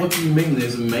maniac. What do you mean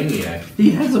there's a maniac?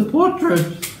 He has a portrait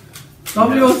of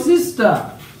Yeah. your sister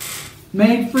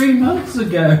made 3 months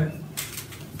ago.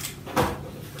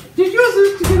 Did your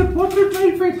sister get a portrait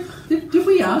made 3? Did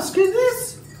we ask her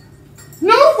this?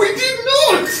 No, we did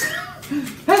not!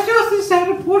 Has your sister had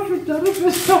a portrait done of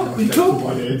herself? We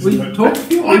talked. We talked.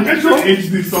 I should edge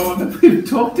this on. We've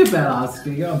talked about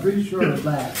asking. I'm pretty sure of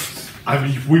that. I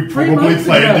mean, we 3 probably months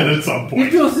planned ago, it at some Did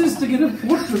point. your sister get a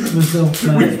portrait of herself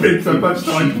We made? spent so much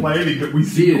time planning that we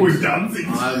Did. think we've done things.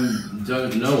 I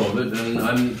don't know of it, and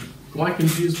I'm quite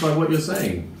confused by what you're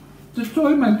saying. The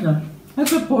toy maker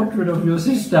has a portrait of your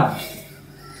sister.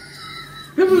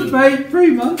 It was made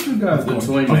 3 months ago. The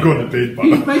toy I've maker. got a bit,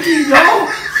 He's but making dolls.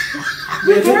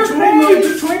 the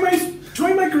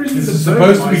toy maker isn't This the is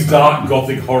supposed to be Burgomaster. dark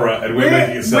gothic horror, and we're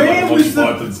making it sound like a bunch of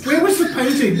items. where was the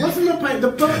painting? Wasn't the paint?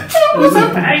 It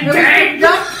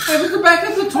was the back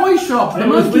of the toy shop. The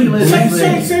monkey So, list.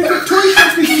 the toy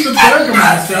shop isn't the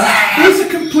Burgomaster. These are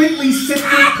completely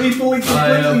separate people in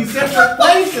completely separate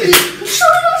places.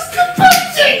 Show us the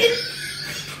painting!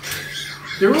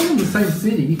 They're all in the same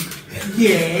city.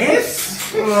 Yes.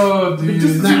 Oh, It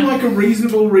doesn't seem like a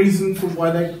reasonable reason for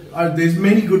why they. There's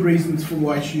many good reasons for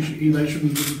why they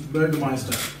shouldn't visit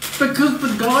Burgomaster. Because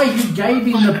the guy who gave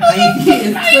him the painting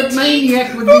is the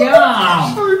maniac with the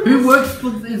arm, who works for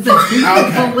is the chief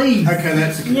of police. Okay,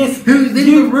 that's a Yes, Who's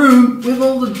in the room with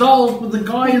all the dolls with the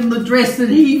guy in the dress that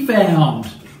he found.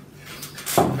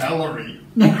 Valerie.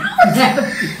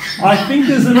 I think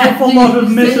there's an awful lot of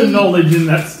meta-knowledge in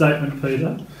that statement,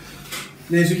 Peter.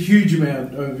 There's a huge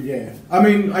amount of I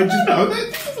mean, I just No,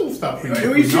 that's all stuff. we were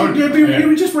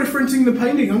just referencing the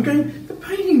painting. I'm going. The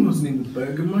painting wasn't in the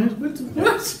Burgomaster.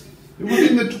 What? It was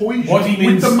in the toy shop What he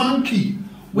means- with the monkey.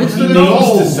 With What the he means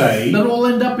dolls to say- that all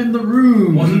end up in the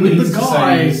room What he with means the to say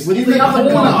guy, is- with In the the other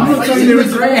corner. guy, I'm not facing saying there the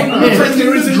is a dragon. corner. I'm saying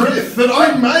there It's is the a- dress that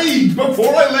I made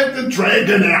before I let the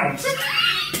dragon out.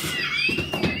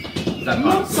 That I'm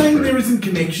not part's saying true. there isn't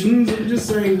connections. I'm just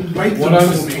saying wait What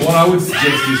I would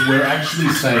suggest is we're actually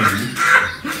saying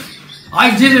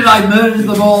I did it, I murdered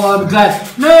them all, I'm glad.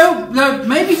 No,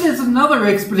 maybe there's another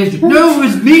explanation. No, it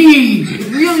was me! It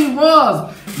really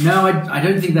was! No, I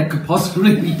don't think that could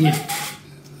possibly be it.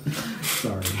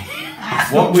 Sorry.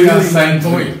 what we are saying.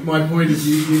 My point is,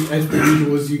 you as per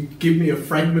usual, is you give me a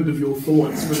fragment of your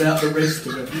thoughts without the rest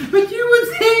of it. But you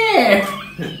were there!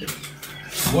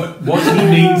 What he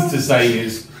means to say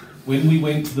is, when we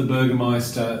went to the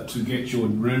Burgomaster to get your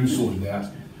room sorted out,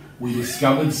 we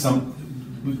discovered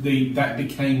that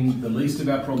became the least of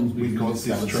our problems because we got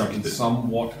discovered something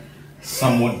distracted.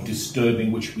 somewhat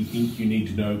disturbing, which we think you need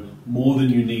to know more than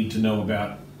you need to know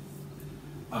about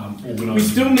organised. We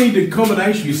still need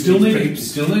accommodation. You for still these need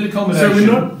people. accommodation. So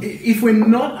we're not. If we're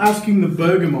not asking the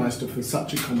Burgermeister for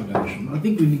such accommodation, I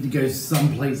think we need to go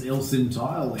someplace else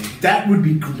entirely. that would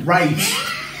be great.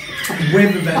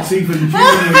 Whether that's even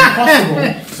humanly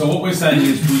possible. So what we're saying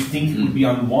is we think it would be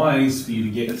unwise for you to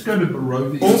get. Let's go to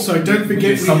Barovia. Also, don't forget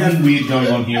There's we something have. weird going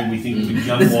on here, and we think it would be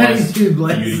There's unwise only two for you to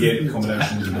places. get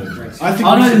accommodation with the Burgermeister. I think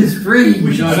I we know should, it's free.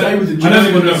 we should stay with the I don't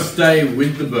general. think want to stay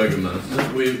with the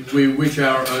Burgermaster. We wish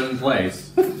our own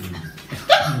place.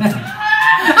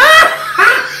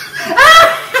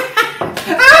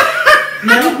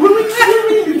 Now, were we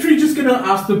literally just going to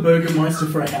ask the Burgermeister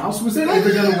for a house? Was that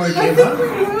ever going to work ever?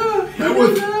 That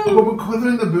was, well, because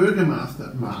when the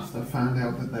Burgermaster found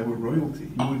out that they were royalty,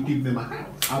 he would give them a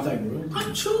house. Are they real?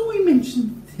 I'm sure we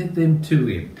mentioned them to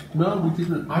him. No, we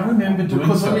didn't. I remember doing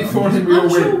Because so. when we thought him, we all I'm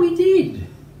sure went. we did.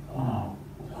 Oh.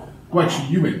 Well, actually,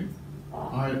 you went.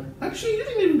 Actually, you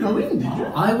didn't even go in, did you?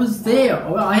 I was there.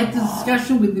 I had the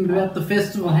discussion with him about the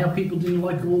festival, how people didn't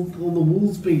like all the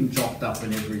wolves being chopped up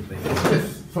and everything.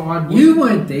 Yes. So I was, You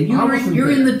weren't there. You I were wasn't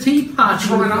in there. the tea party That's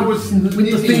right, I was with the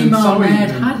knitting and female sewing Mad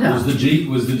and- Hatter.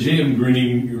 Was the GM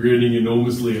grinning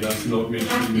enormously at us not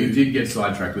mentioning You it? did get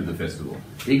sidetracked with the festival.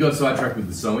 He got sidetracked with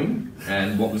the sewing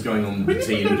and what was going on We with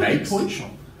the didn't tea go and to the cakes. toy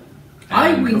shop. I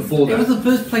And went. before It was that, the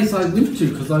first place I went to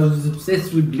because I was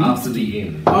obsessed with after Blinsky. the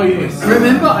inn. Oh, yes.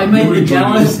 Remember, I made You were the enjoying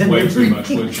gallows yourself and way too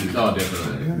much, everything. Oh, weren't you?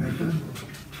 definitely.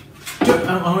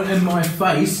 And my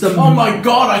face. Oh my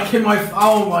god, I can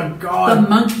oh my The god.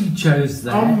 monkey chose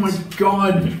that. Oh my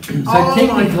god. So Oh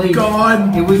my technically,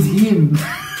 god. it was him.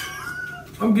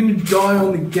 I'm gonna die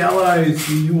on the gallows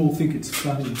and you all think it's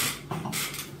funny.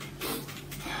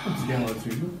 What's gallows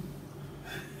humor?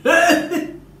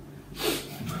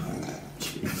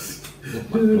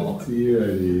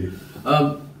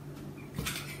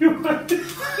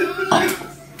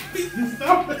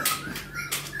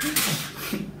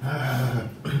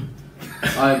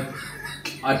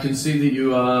 I can see that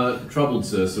you are troubled,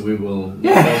 sir, so we will not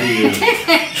bother you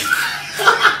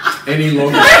any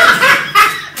longer.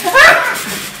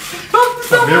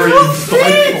 Very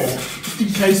insightful. In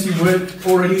case you weren't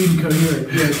already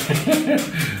incoherent. Yes.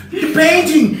 The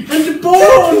painting and the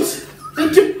boards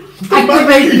and the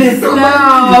Activate this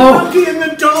now! monkey and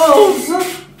the dolls.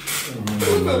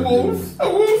 The wolf. A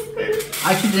wolf man.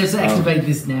 I should just activate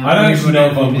this now. I don't actually know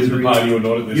if I'm Everyone with the misery. party or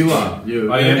not at this You point. are.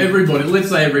 You. I am. Everybody. Let's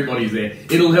say everybody's there.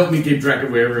 It'll help me keep track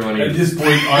of where everyone At is. this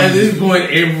point, At this point,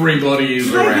 everybody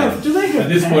is around. Do they have At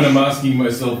this point, I'm asking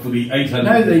myself for the 800.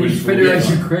 No, they use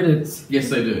Federation credits. Yes,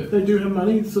 they do. They do have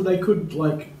money, so they could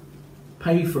like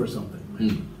pay for something.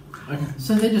 Okay.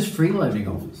 So they're just freeloading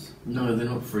offers. No, they're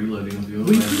not freeloading of your.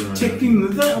 Were you protecting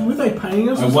were they paying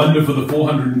us? I wonder for the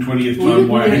 420th Well, time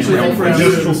why I actually didn't offer help our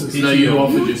just services. No, you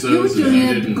offered your You were services. doing You it out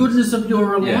of the didn't. goodness of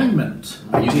your Yeah. alignment.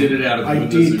 You did it out of I the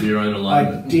goodness did. of your own I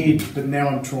alignment. did, but now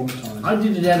I'm traumatized. I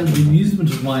did it out of the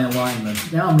amusement of my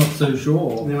alignment. Now I'm not so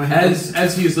sure. Now I have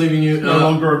As he is leaving you, No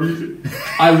longer amusing.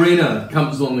 Irina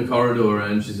comes along the corridor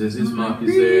and she says, "Yes, Mark,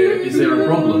 is there a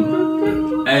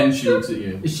problem?" And she looks at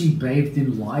you. Is she bathed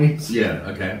in light? Yeah.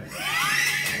 Okay.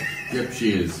 Yep,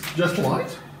 she is. Just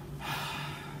light?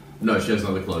 No, she has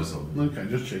other clothes on. Okay,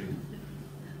 just checking.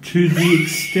 To the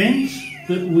extent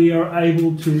that we are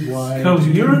able to Why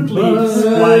coherently do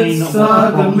explain what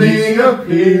the problem is,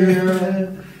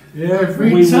 appear every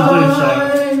we will do so.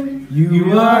 time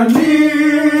you are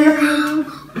near.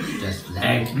 Just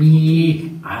like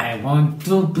me, I want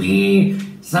to be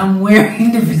somewhere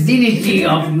in the vicinity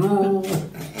of you.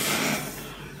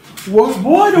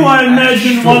 Why do I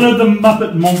imagine one of the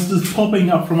Muppet monsters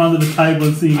popping up from under the table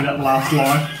and singing that last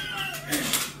line?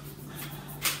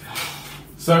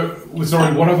 So,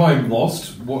 sorry, what have I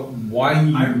lost? Why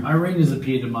you... Irina's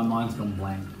appeared and my mind's gone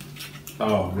blank.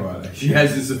 Oh, right. She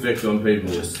has this effect on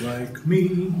people. Just like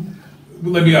me.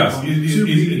 Well, let me ask,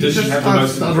 does she have the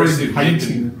most impressive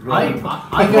painting I carotid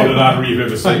go, artery you've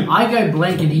ever seen? I go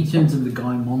blank and he turns into the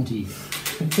guy Monty.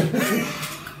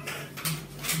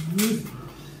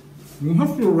 You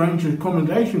have to arrange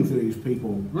accommodation for these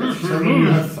people. So you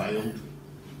have failed.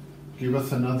 Give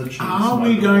us another chance. Are my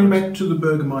we going lord. back to the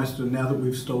Burgermeister now that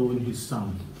we've stolen his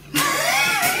son?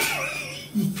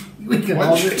 We can Why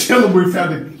don't you tell them we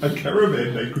found a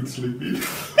caravan they could sleep in?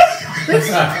 Let's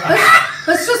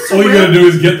just All you gotta surround, do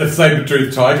is get the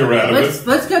saber-toothed tiger out of it.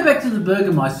 let's go back to the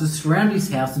Burgermeister, surround his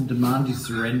house and demand his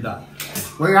surrender.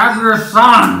 We have your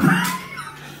son!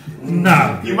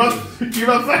 No. Give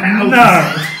us a house.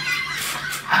 No.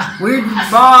 We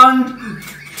demand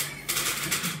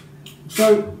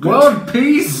So, world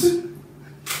peace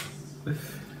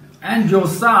and and your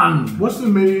son. What's the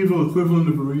medieval equivalent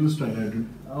of a real estate agent?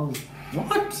 Oh,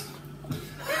 what?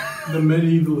 The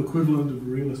medieval equivalent of a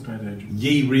real estate agent.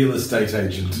 Ye real estate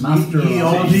agent. Master of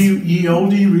Ye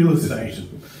oldie real estate.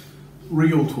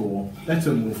 Realtor. That's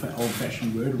a more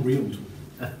old-fashioned word, realtor.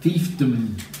 a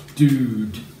fiefdom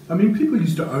dude. I mean, people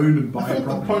used to own and I buy a thought the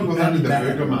property. point was only the Back-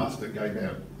 Burgomaster gave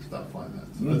out stuff like that.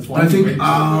 So that's why I he think- went to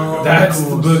oh, That's of the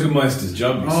course. Burgermeister's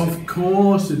job, you see. Of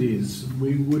course it is.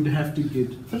 We would have to get...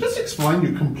 So just explain,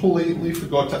 you completely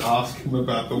forgot to ask him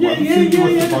about the Yeah, one yeah, thing you yeah, were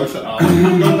yeah. supposed to ask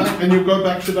him. And you'll go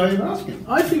back today and ask him.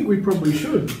 I think we probably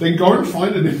should. Then go and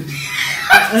find it.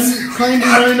 And claim to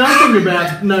know nothing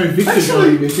about no Victor Actually,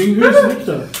 going missing. Who's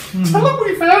Victor? Tell him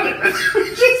we found it. We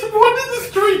just wandered the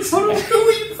streets until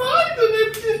we find an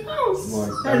empty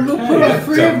house. And we'll put all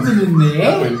three of them in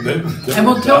there. And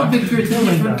we'll tell Victor it's a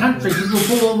different country because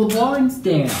we'll pull all the blinds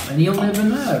down and he'll never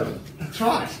know. That's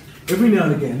right. Every now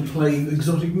and again, play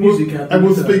exotic music out And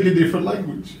we'll the speak a different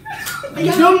language.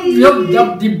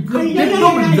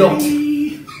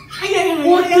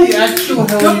 What the actual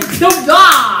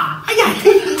hell?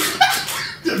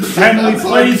 Can we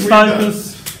please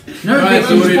focus? No, Right,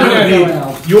 so what are you Victor's doing? gonna go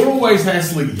out. You're always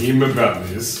hassling him about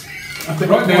this.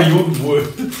 Right now, you're the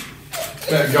worst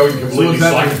about going completely what's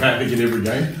happening? psychopathic in every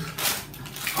game.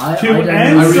 I To don't know. really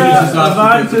answer just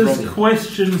asked if there's a Avanta's problem.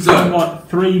 question So-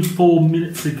 from 3-4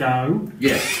 minutes ago,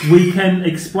 Yes. we can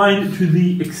explain it to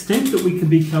the extent that we can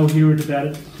be coherent about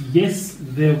it. Yes,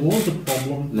 there was a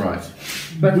problem. Right.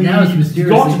 But We now it's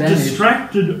mysteriously got vanished.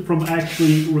 distracted from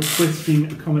actually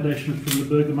requesting accommodation from the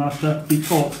Burgomaster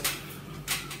because,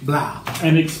 Blah.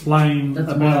 and explain That's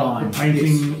my about line. the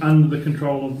painting under the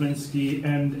control of Lenski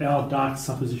and our dark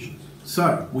suppositions.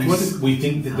 So, We what think that we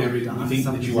think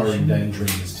that you are endangering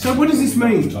this. so what does this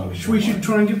mean? Entirely We should right.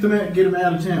 try and get them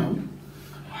out of town.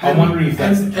 I'm wondering if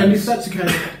that's and, the and case. if that's the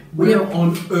case, where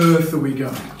on earth are we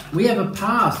going? We have a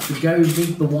pass to go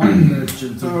meet the wine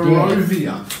merchants of death.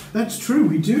 Barovia. That's true.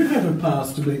 We do have a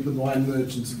pass to meet the wine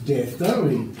merchants of death, don't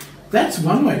we? That's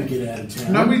one way to get out of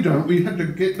town. No, we don't. We had to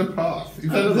get the path. Is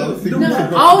that another thing? we No,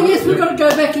 forgot oh to do? yes, we've got to go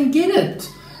back and get it.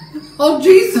 Oh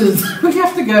Jesus, we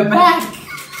have to go back.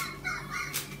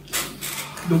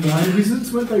 The wine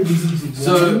wizards, weren't they wizards of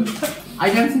So- wine? I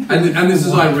don't think. And this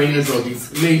is Irene as well.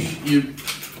 Nish,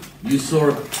 you saw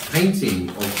a painting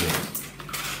of him.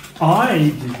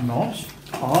 I did not.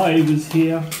 I was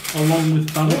here along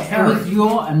with other With characters.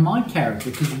 your and my character,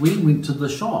 because we went to the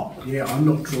shop. Yeah, I'm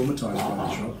not traumatised by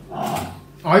the shop.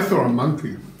 I saw a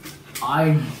monkey.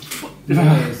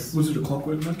 Yes. Was it a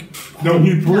clockwork monkey? Can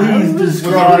you please Was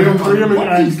describe it a real monkey? really What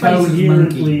and is faces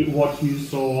coherently what you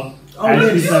saw as you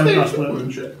Isn't found that Butler?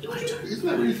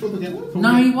 where you're supposed to get one?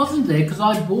 No, he wasn't there because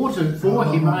I bought it for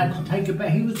him and I had to take it back.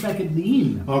 He was back at the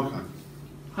inn. Okay.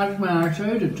 When I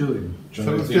showed it to him.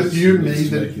 So it's just you, me, to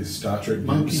the make his Star Trek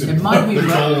monkey. movies. It might be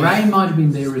Ray might have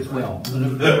been there as well.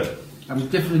 It was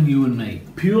definitely you and me.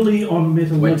 Purely on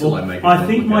meta Wait level, till I make it I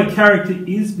think my complicated. character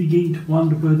is beginning to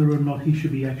wonder whether or not he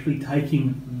should be actually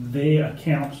taking their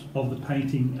account of the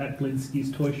painting at Glenski's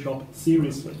toy shop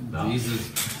seriously. Jesus.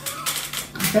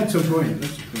 That's a point.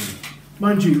 That's a point.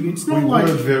 Mind you, it's not We like...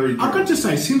 were very I've got to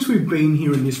say, since we've been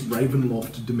here in this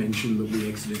Ravenloft dimension that we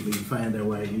accidentally found our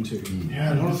way into,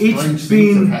 Yeah, a lot of strange it's things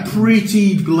been have happened.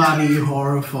 pretty bloody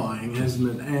horrifying,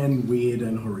 hasn't it? And weird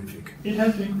and horrific. It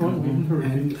has been quite weird and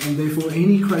horrific. And therefore,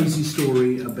 any crazy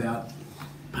story about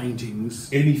paintings,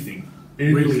 Anything.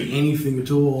 really anything at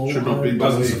all, Should not be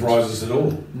Doesn't believed. surprise us at all.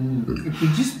 If we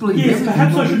just believe Yes, everything,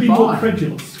 perhaps I we'll should be fine. more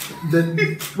credulous.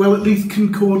 that, well, at least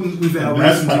concordant with our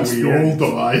That's recent how we all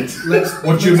experience. died.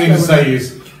 What you let's mean go to with say that.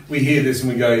 is, we hear this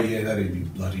and we go, yeah, that'd be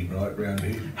bloody right round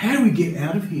here. How do we get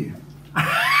out of here?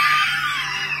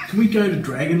 Can we go to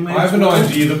Dragonland? I have an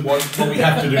idea that what we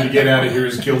have to do to get out of here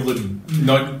is kill the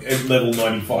level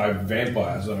 95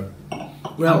 vampire, so...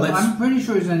 Well, let's... I'm pretty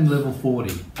sure he's only level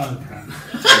 40. Okay.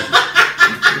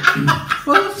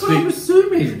 Well, that's what I'm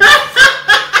assuming.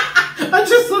 I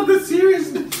just love the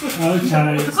seriousness.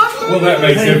 Okay. Well, that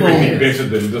makes People. everything better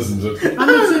then, doesn't it? I'm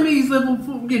assuming he's level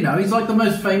 40. You know, he's like the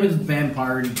most famous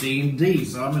vampire in D&D,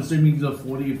 so I'm assuming he's a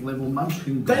 40th level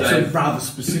munchkin. That's Dave. a rather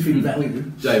specific value.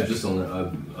 Dave, just on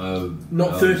that.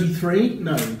 Not 33?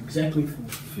 No, exactly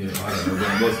 40. Yeah, I don't know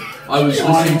what it was.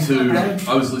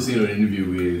 I was listening to an interview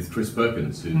with Chris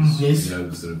Perkins, who's Yes.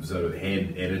 sort of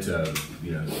head editor,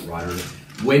 writer.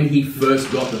 When he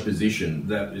first got the position,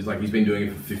 that is like he's been doing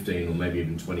it for 15 or maybe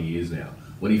even 20 years now.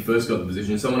 When he first got the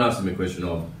position, someone asked him a question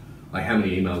of, like, how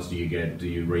many emails do you get? Do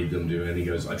you read them? And he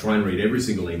goes, I try and read every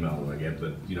single email that I get,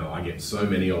 but I get so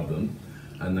many of them.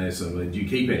 And they said, well, do you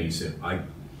keep any? He said,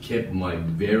 kept my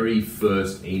very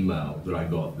first email that I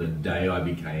got the day I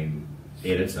became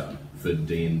editor for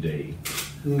D&D,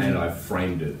 and I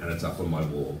framed it, and it's up on my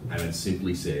wall, and it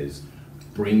simply says,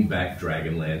 "Bring back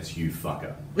Dragonlance, you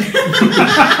fucker."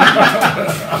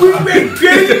 We've been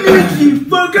getting this, you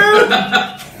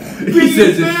fucker! He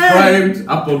says it's framed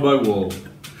up on my wall.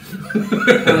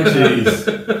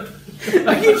 Jeez.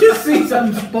 I can just see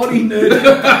some spotty nerd.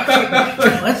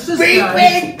 Let's just Big go.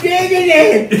 bang digging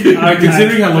it! Okay.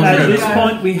 Considering how long At ago this this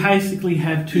point, we basically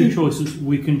have two choices.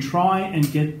 We can try and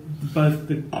get both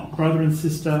the brother and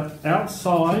sister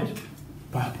outside,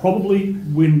 probably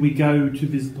when we go to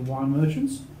visit the wine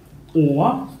merchants,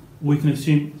 or we can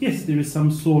assume, yes, there is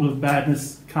some sort of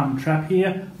badness come trap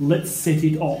here. Let's set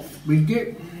it off.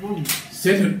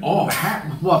 Set it off.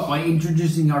 What, by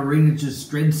introducing Irina to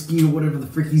Stredsky or whatever the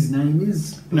frick his name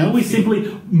is? No, we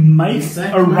simply make Is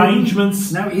that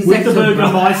arrangements No, is with that the the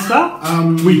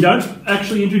Burgermeister. We don't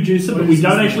actually introduce them, What but we is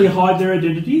don't his actually name? hide their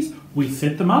identities. We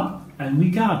set them up and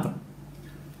we guard them.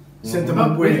 Set them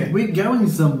But up where? we're going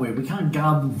somewhere. We can't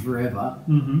guard them forever.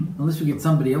 Mm-hmm. Unless we get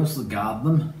somebody else to guard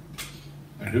them.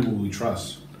 And who will we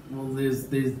trust? Well, there's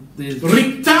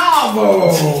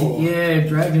Rictavo! yeah,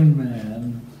 Dragon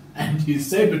Man. And his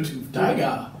saber-tooth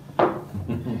tiger.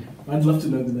 I'd love to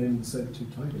know the name of the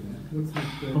saber-tooth tiger now. What's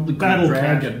the Probably Battle called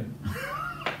Dragon.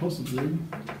 possibly?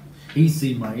 He's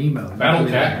seen my email. Battle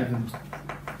Maybe I Cat. haven't.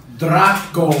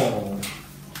 Draco!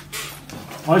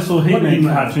 I saw What He-Man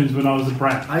email? cartoons when I was a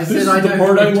brat. I This said is I the don't know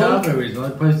part I what want. Tavo is. I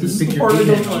posted a This is the picture part I of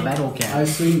don't He-Man on want. Battle Cat. I've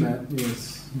seen that,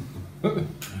 yes.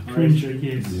 Cringer,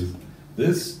 yes.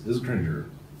 This is Cringer,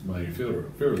 my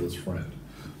fearless friend.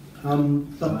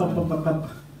 Bup, bup, bup, bup, bup.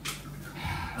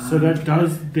 So that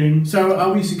does then. So,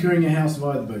 are we securing a house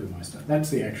via the Burgermeister? That's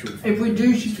the actual. If we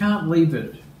do, she can't leave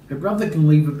it. Her brother can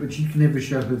leave it, but she can never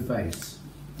show her face.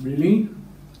 Really?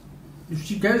 If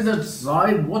she goes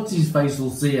outside, what's his face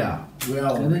will see her.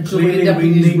 Well, And then she'll clearly end up we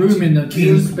in his need room to in a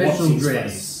kill special what's-his-face.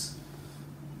 dress.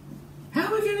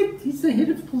 How are we going to... He's the head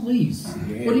of police.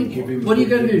 Yeah, what are give him you the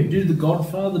going to big- do? Do the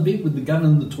Godfather bit with the gun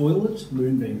in the toilet?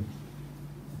 Moonbeam.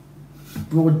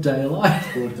 Broad daylight.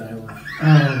 Broad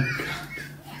daylight.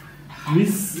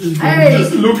 This is Hey!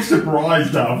 Just look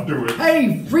surprised afterwards.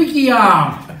 Hey, freaky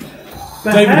arm!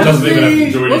 David doesn't even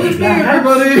have to do Look at anything. me, Perhaps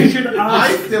we everybody! should I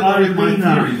ask still have in my theory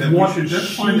Irina that we what should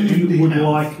just she find an empty would house.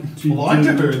 like to Lie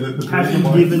to her do, that the having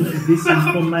Burgermeister- given this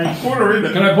information. Put her in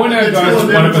it. Can I point out, It's guys, all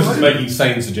that one of there us is to making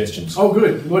sane suggestions? Oh,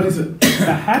 good. What is it?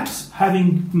 Perhaps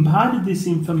having imparted this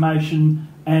information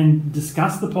and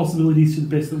discussed the possibilities to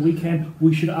the best that we can,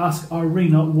 we should ask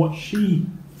Irina what she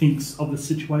thinks of the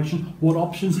situation, what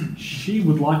options she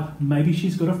would like. Maybe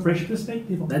she's got a fresh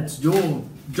perspective on it. That's your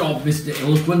job, Mr.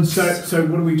 Eloquence. So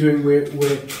what are we doing? We're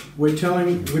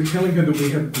telling her that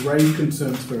we have grave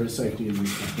concerns for her safety in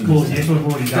this country. Well, yes, we've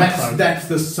already done so. That's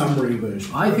the summary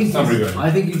version. I think Somebody he's, go.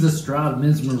 I think he's a Strahd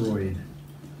mesmeroid.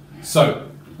 So,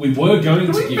 we were going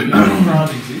to give you...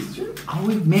 Oh,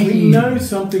 we've met We him. know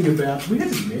something about. We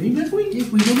haven't met him, have we?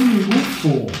 Yes, we didn't look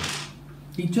for.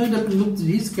 He turned up and looked at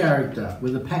his character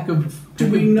with a pack of. Do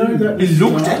we know that? He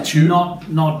looked at you. Not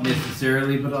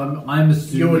necessarily, but I'm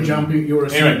assuming. You're jumping. You're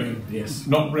Anyway. assuming. Yes.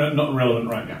 Not relevant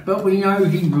right now. But we know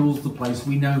he rules the place.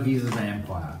 We know he's a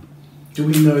vampire. Do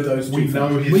we know those two? We know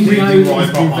facts? he's We know breathing he's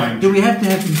right behind Do you. we have to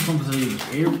have this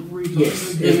conversation every time?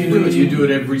 Yes. You do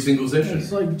it every single session.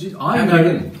 It's like Have it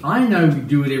again. I know we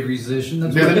do it every session.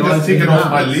 That's Let what me drives just take me it off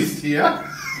my nuts. list here.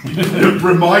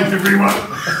 Remind everyone.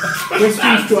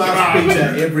 Questions to ask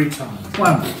Peter every time.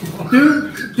 One.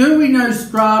 Do we know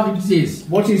Strahd exists?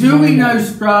 What is Do my we know name?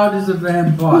 Strahd is a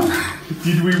vampire?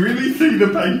 Did we really see the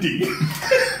painting?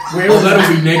 Where Oh, are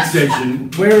that'll be next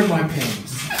session. Where are my pens?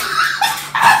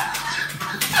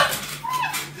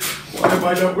 Why am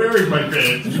I not wearing my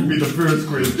pants? Should be the first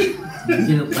question. Get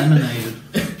it laminated.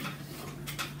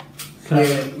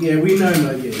 Yeah, we know.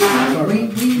 Sorry, We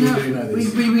do know. know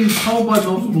this. We've been told by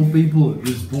multiple people at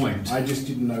this point. I just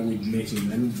didn't know we'd met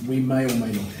him, and we may or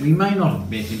may not. We may not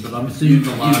have met him, but I'm assuming the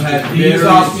You've larger.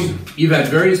 had you've had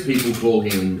various people call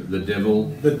him the devil,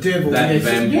 The devil. that yes,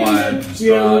 vampire,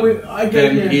 Yeah, I get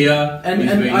then here, And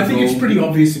he's being I think it's called- pretty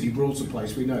obvious that he rules the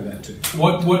place. We know that too.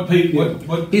 What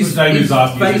His David is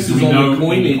asking face is, do is we on know the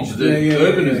coinage that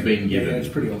Urban has been Yeah, given it's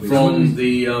pretty obvious. from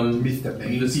the Mr.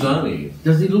 Painting. Vistani.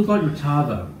 Does he look like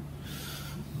Rotavo?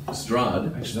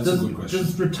 Strahd? Actually, that's a good question.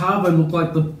 Does Rotavo look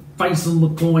like the face on the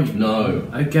coin? No.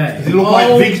 Okay. Does he look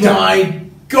like Victor? my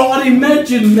God!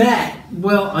 Imagine that.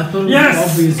 Well, I thought it was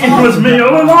Yes, obvious. it was me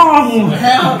all along.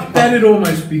 How that'd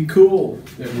almost be cool.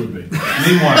 It would be.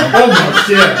 Meanwhile, Almost,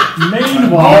 yeah.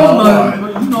 Meanwhile,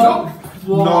 Almost, but not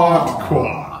Not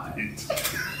quite.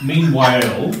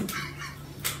 Meanwhile,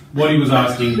 what he was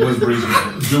asking was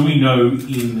reasonable. Do we know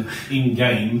in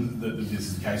game that this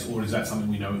is the case, or is that something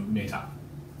we know meta?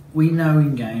 We know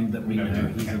in game that we know know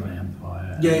in he's a game.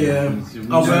 vampire. Yeah.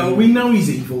 Oh well, we know he's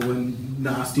evil and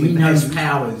nasty We and know- has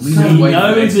powers. we So know- wait for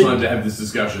know next that- time to have this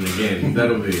discussion again.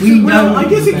 That'll be. We Well, know I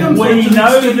guess it comes We down to the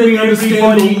know extent that we understand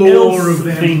everybody the lore else of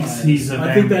vampires. thinks he's a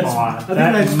I think vampire. that's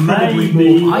That may probably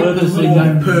be more. I personally more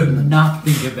don't know pertinent.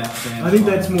 nothing about vampires. I think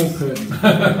that's more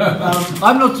pertinent.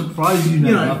 I'm not surprised you know,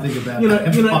 You know, nothing about you know.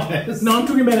 vampires. No, I'm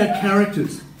talking about our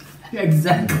characters. Yeah,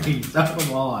 exactly. So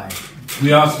am I.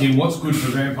 We asked him what's good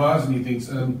for vampires, and he thinks,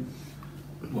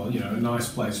 well, you know, a nice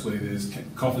place where there's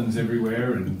coffins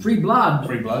everywhere and Free blood.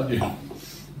 free blood. Yeah.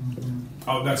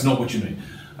 Oh, that's not what you mean.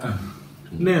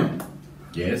 Now,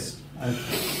 Yes.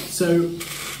 so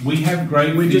We have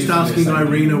great. we're just fears for asking their safety.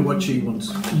 Irina what she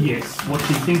wants, Yes, what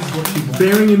she thinks, what she wants.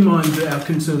 bearing in mind our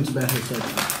concerns about her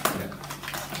safety,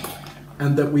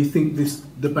 and that we think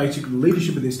the basic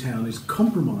leadership of this town is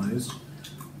compromised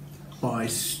by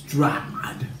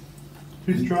Strahd.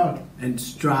 Who's Strahd? And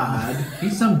Strahd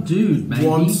He's some dude, man.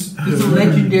 Wants He's a her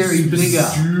legendary figure.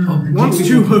 wants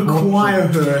to acquire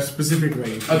her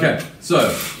specifically. Okay.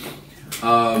 So,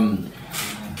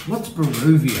 What's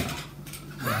Barovia?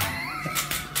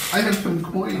 I have some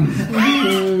coins.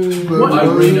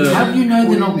 Irina- How do you know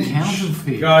they're not Coinage.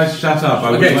 counterfeit? Guys, shut up.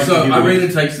 I would okay. like So to hear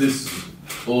Irina takes this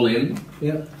all in,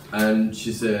 Yep. and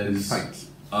she says, Thanks.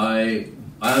 I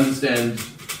understand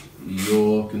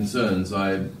your concerns.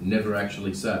 I never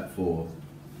actually sat for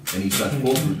any such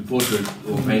portrait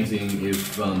or painting,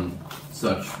 if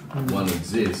such one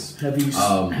exists. Have you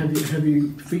have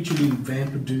you featured in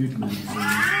Vamper Dude movies?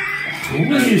 Will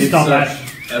you If stop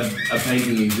such that? a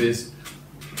painting exists,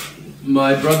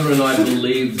 my brother and I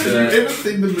believe Have you that ever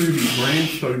seen the movie Bram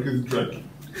Stoker's Dracula?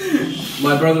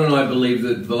 my brother and I believe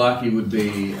that Valaki would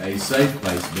be a safe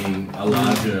place, being a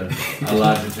larger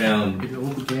town. It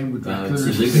all began with To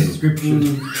Dracula's live in.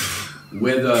 description.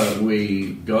 Whether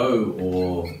we go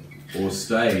or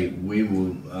stay, we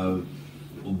will,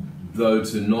 though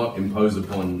to not impose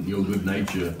upon your good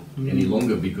nature any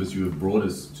longer, because you have brought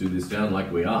us to this town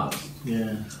like we are.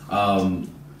 Yeah.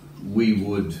 We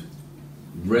would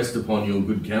rest upon your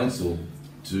good counsel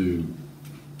to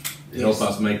help Yes.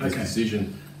 us make this Okay.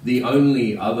 decision. The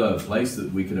only other place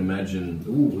that we could imagine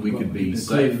we could be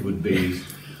safe would be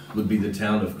the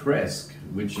town of Kresk,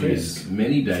 which is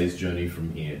many days' journey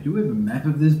from here. Do we have a map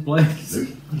of this place? Nope.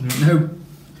 No.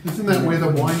 Isn't that where the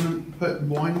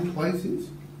wine place is?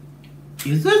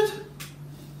 Is it?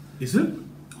 Is it?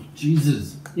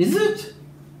 Jesus. Is it?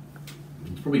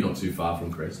 It's probably not too far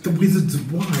from Kresk. The Wizards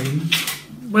of Wine.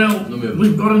 Well, Let me have a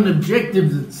we've look. got an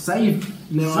objective that's safe.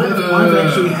 Now, So, I've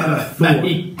actually had a thought.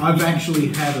 maybe. I've actually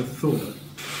had a thought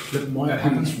that might That be,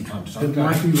 happens from time to time. that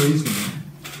might be reasonable.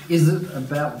 Is it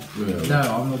about... Yeah. No,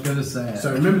 I'm not going to say it.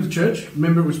 So remember the church?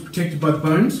 Remember it was protected by the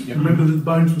bones? Remember that the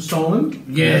bones were stolen?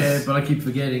 yeah, Yes. but I keep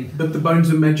forgetting. That the bones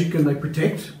are magic and they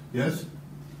protect? Yes.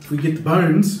 If we get the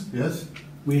bones, Yes.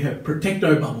 we have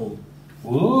Protecto Bubble.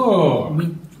 Whoa.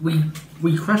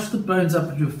 We crush the bones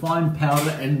up into a fine powder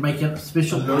and make up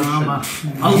special Lotion. armor.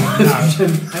 A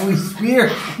lotion. And we spear.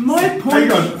 My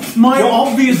point, Hang on. my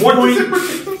obvious What does it point.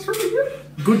 protect us from again?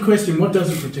 Good question. What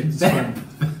does it protect us from?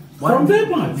 From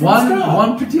vampire. From One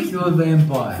Strahd. particular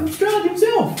vampire. From Strahd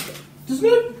himself. Doesn't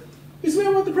it? Isn't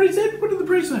that what the priest said? What did the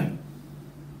priest say?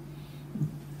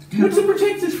 What does it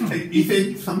protect us from? He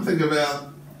said something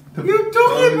about. the You're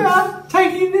talking bones. about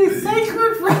taking this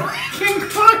sacred fucking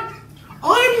Christ.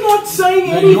 I'm not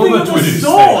saying No, anything you're of the the twin who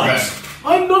sort. said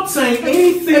I'm not saying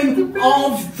anything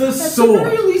of the At the sort.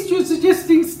 very least, you're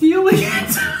suggesting stealing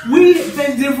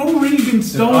it. They've already been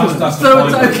Asked stolen. us to So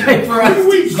it's find it. okay for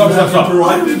us. Stop, stop, stop.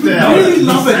 I would really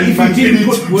love it if you didn't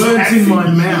put words in my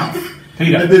mouth.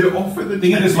 Peter, And then offer the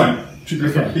think of it this way. to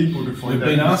different people to find We've out.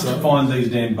 been asked to yourself. find these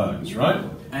damn bones, right?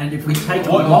 And if we take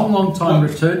What- a long time what-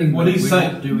 returning what them, he's we're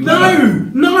saying- not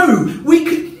doing No. We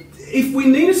could. If we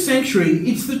need a sanctuary,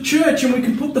 it's the church, and we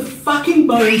can put the fucking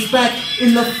bones back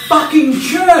in the fucking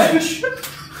church.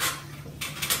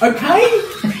 Okay?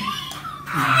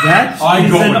 That I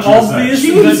is got an what you were obvious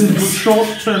saying. but Jesus.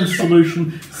 short-term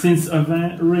solution since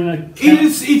Arena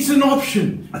It's an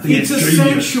option. It's a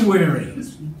sanctuary.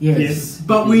 Yes.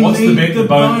 But we What's the need bet the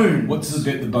bone. What's the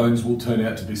bet the bones will turn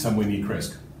out to be somewhere near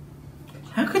Kresk?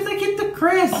 How could they get the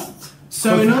crest?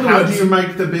 So in other how words, do you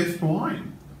make the best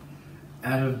wine?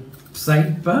 Out of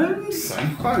Saint Bones?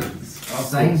 Same bones.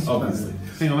 Saint Obviously.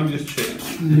 Hang on, let me just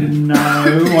check. No,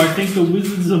 I think the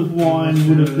Wizards of Wine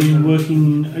would have been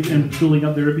working and building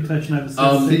up their reputation over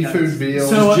several Seafood, decades. veal,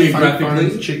 So, fake geographically-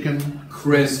 bones, chicken.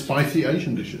 crest, Spicy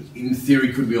Asian dishes. in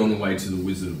theory, could be on the way to the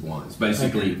Wizard of Wines.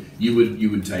 Basically, you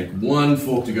would take one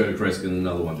fork to go to Kresk and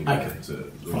another one to go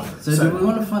to. So do we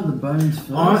want to find the bones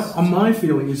first? My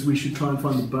feeling is we should try and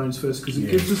find the bones first because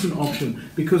it gives us an option.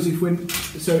 Because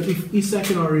if Isak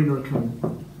and Irina are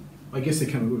coming, I guess they're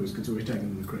coming with us because we're taking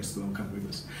them to the crest, so they'll come with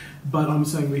us. But I'm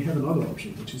saying we have another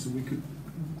option, which is that we could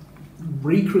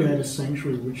recreate a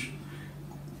sanctuary which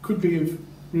could be of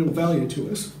real value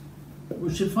to us.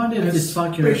 We should find out if this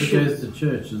fucker ever goes to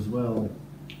church as well.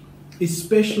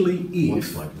 Especially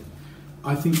if Likely.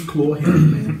 I think Clawhead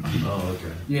Man. Oh,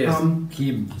 okay. Yes,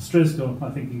 Kim. Strahd,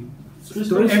 I think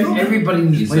Everybody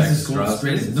in this place is Isaac called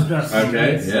Strahd. Strahd.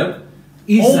 Okay,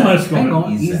 yep. Almost got Hang it.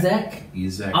 on, Isaac.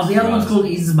 Isaac. Oh, the other one's called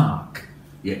Ismark.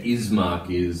 Yeah, Ismark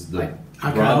is the Okay,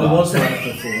 brother. I was right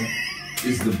before.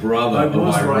 Is the brother I of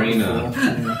was right Irina. before.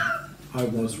 Yeah, I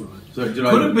was right. So did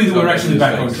Could it be that we're actually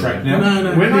back on track now?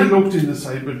 No. When I looked in the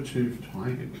saber-toothed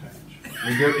tiger cage,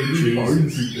 I got any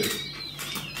bones in there.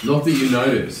 Not that you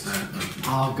noticed.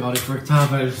 Oh god, if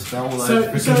Rictavo spell those So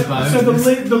freaking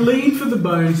bones. the lead for the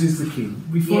bones is the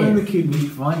kid. We find the kid. We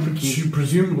find the kid. You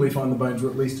presumably find the bones, or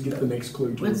at least get the next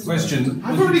clue. Let's- Question.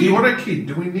 I've already got a kid.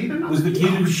 Do we need another? Was the kid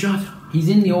who Shut up, He's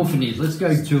in the orphanage. Let's go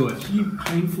to it. you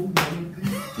painful.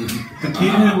 the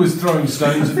kid who was throwing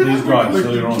stones at these guys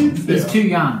earlier on? He's too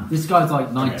young. This guy's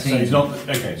like 19. Okay, so he's not.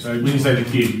 Okay, so when you say the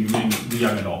kid, you mean the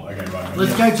young adult. Okay, right.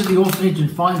 Let's go to the orphanage and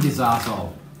find this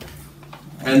asshole.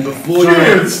 And before you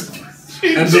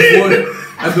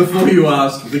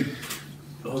ask,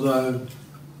 although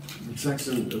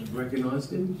Saxon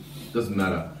recognised him, doesn't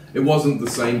matter. It wasn't the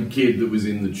same kid that was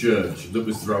in the church that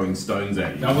was throwing stones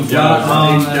at you. That was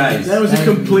That was a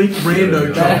complete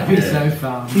rando That'd be job. so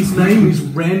fun. His name is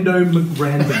Rando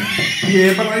McRandom.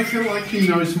 Yeah, but I feel like he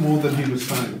knows more than he was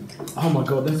saying. Oh my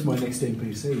god, that's my next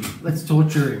NPC. Let's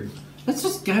torture him. Let's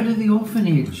just go to the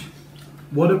orphanage.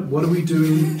 What are we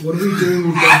doing? What are we doing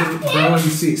with Bro and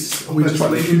Sis? Are we That's just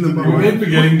right, leaving them we We're behind?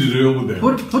 beginning to deal with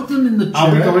them. Put them in the church.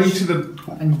 Are we going to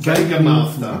the and go to the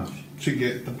Burgermaster orphanage? to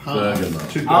get the pass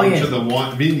Burgermaster. to go Oh, yeah. to the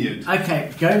white vineyard? Okay,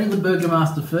 go to the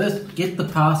Burgermaster first, get the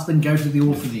pass, then go to the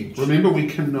orphanage. Remember, we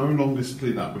can no longer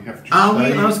split up. We have to. Are we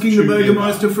stay asking the together.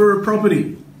 Burgermeister for a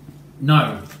property?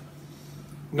 No.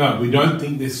 No, we don't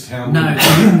think this town. No.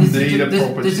 Need a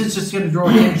property. This is just going to draw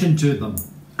attention to them.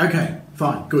 Okay,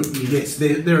 fine, good. Yes,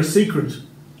 they're a secret.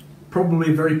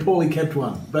 Probably a very poorly kept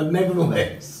one, but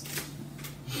nevertheless.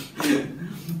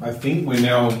 I think we're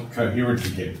now coherent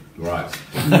again. Right.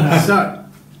 So,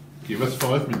 Give us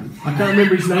 5 minutes. I can't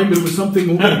remember his name, but it was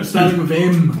something starting with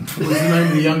M. Was the name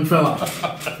of the young fella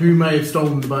who may have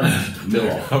stolen the bones.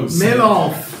 Miloff.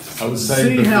 Meloff. I was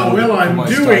saying See how before well for I'm my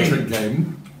doing. Star Trek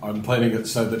game, I'm planning it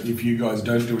so that if you guys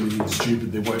don't do anything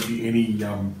stupid, there won't be any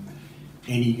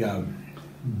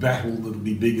battle that'll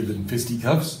be bigger than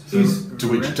fisticuffs. To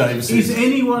which Dave says, Is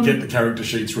anyone "Get the character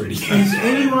sheets ready." is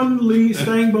anyone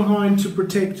staying behind to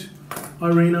protect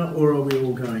Irina, or are we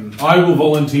all going? I will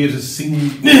volunteer to sing.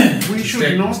 We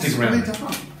should not stick split around.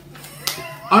 up.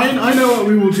 I know what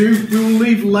we will do. We will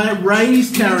leave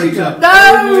Ray's character.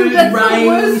 No, that's the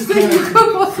worst thing you could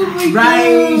possibly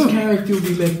Ray's do. character will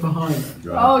be left behind.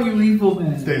 Oh, you evil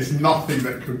man. There's nothing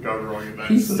that could go wrong in that.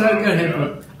 He's so good at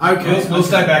scenario. it. Okay. We'll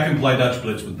stay back and play Dutch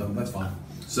Blitz with them. That's fine.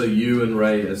 So you and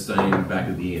Ray are staying back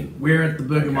at the inn. We're at the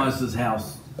Burgermeister's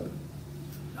house,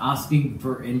 asking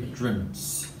for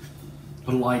entrance.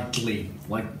 Politely,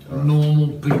 like normal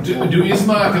people. Do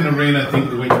Ismark and Arena think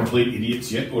that we're complete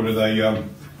idiots yet, or are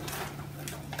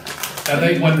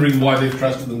they wondering why they've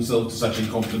trusted themselves to such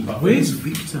incompetent puppets? Where's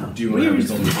Victor? Do you want to have a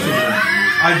conversation?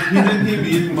 I've hidden him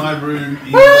in my room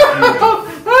in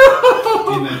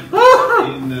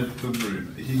the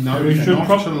room. He knows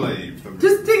not to leave the room.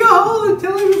 Just dig a hole and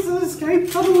tell him it's an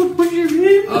escape tunnel and push him in. Do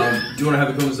you want to have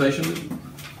a conversation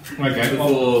Okay.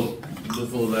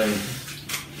 before they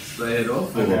head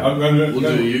off? Or Okay, I'm going to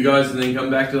we'll do you guys and then come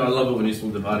back to it. I love it when you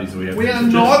split the party, so we have. We are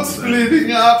not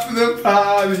splitting up the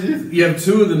party. You have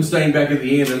two of them staying back at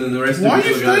the inn, and then the rest Why of are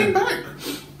you them staying back?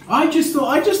 I just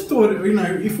thought, you know,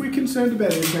 if we're concerned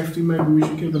about air safety, maybe we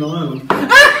should keep an eye on them.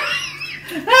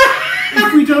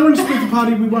 If we don't want to split the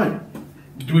party, we won't.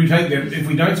 Do we take them? If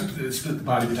we don't split the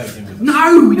party, we take them with us.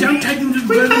 No, we don't take them to the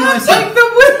Burgermeister. Take them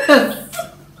with us.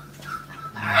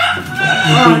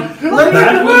 That would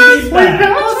be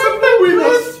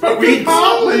bad. But we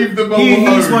can't leave them alone.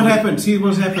 Here's what happens.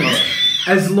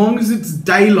 As long as it's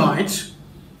daylight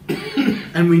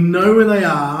and we know where they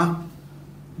are,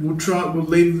 we'll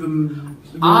leave them.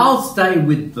 I'll stay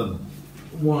with them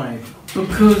Why?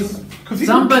 because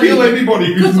Somebody, kill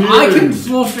anybody who's because near I can him.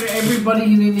 slaughter everybody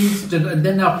in an instant, and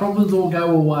then our problems all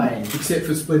go away. Except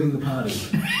for splitting the party.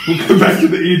 We'll go back to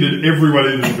the inn and everyone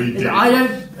in it will be dead. I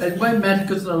don't. It won't matter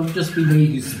because it'll just be me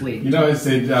who split. You know, I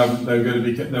said they were going to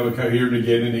be they were coherent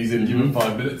again, and he said give it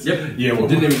 5 minutes. Yep. Yeah. Well,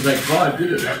 Didn't even take 5,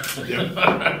 did it?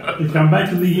 You come back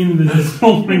to the inn, there's a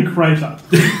smoldering crater.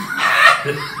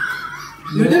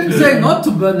 You didn't say not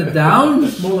to burn it down.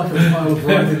 It's more like a pile of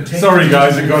writhing tech. sorry,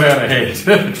 guys, it got out ahead.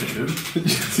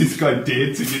 This guy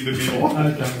dancing in the middle.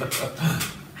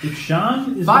 Okay. If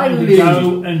Sean is Finally. going to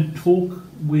go and talk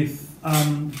with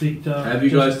Victor... Have you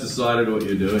guys decided what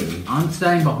you're doing? I'm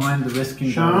staying behind the rest can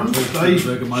go Sean, and talk to they, the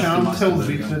Burgermeister. Sean Meister tells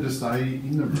Burger. Victor to stay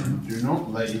in the room. Do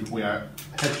not leave. We are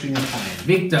hatching a plan.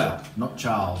 Victor, not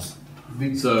Charles.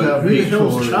 Victor, So, Who the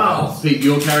hell's Victoria. Charles? Pete,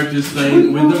 your character's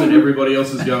staying with them and everybody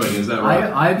else is going, is that right?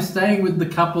 I'm staying with the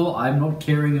couple. I'm not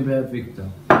caring about Victor.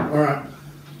 Alright.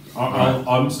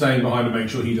 I'm staying behind to make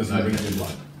sure he doesn't bring any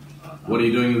blood. What are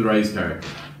you doing with Ray's character?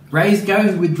 Ray's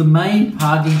going with the main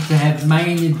party to have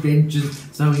main adventures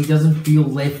so he doesn't feel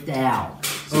left out.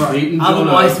 So Pete and John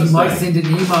Otherwise, are he might staying. send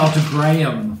an email to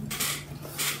Graham.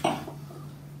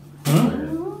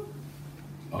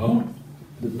 Oh.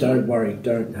 Don't worry,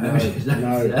 don't. No,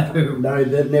 No, no, no. no,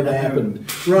 that never happened.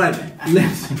 Right,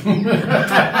 let's.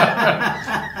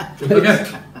 Okay.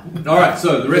 Alright,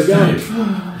 so the rest of you.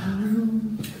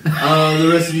 The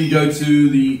rest of you go to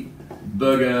the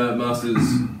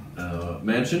Burgermaster's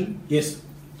mansion. Yes.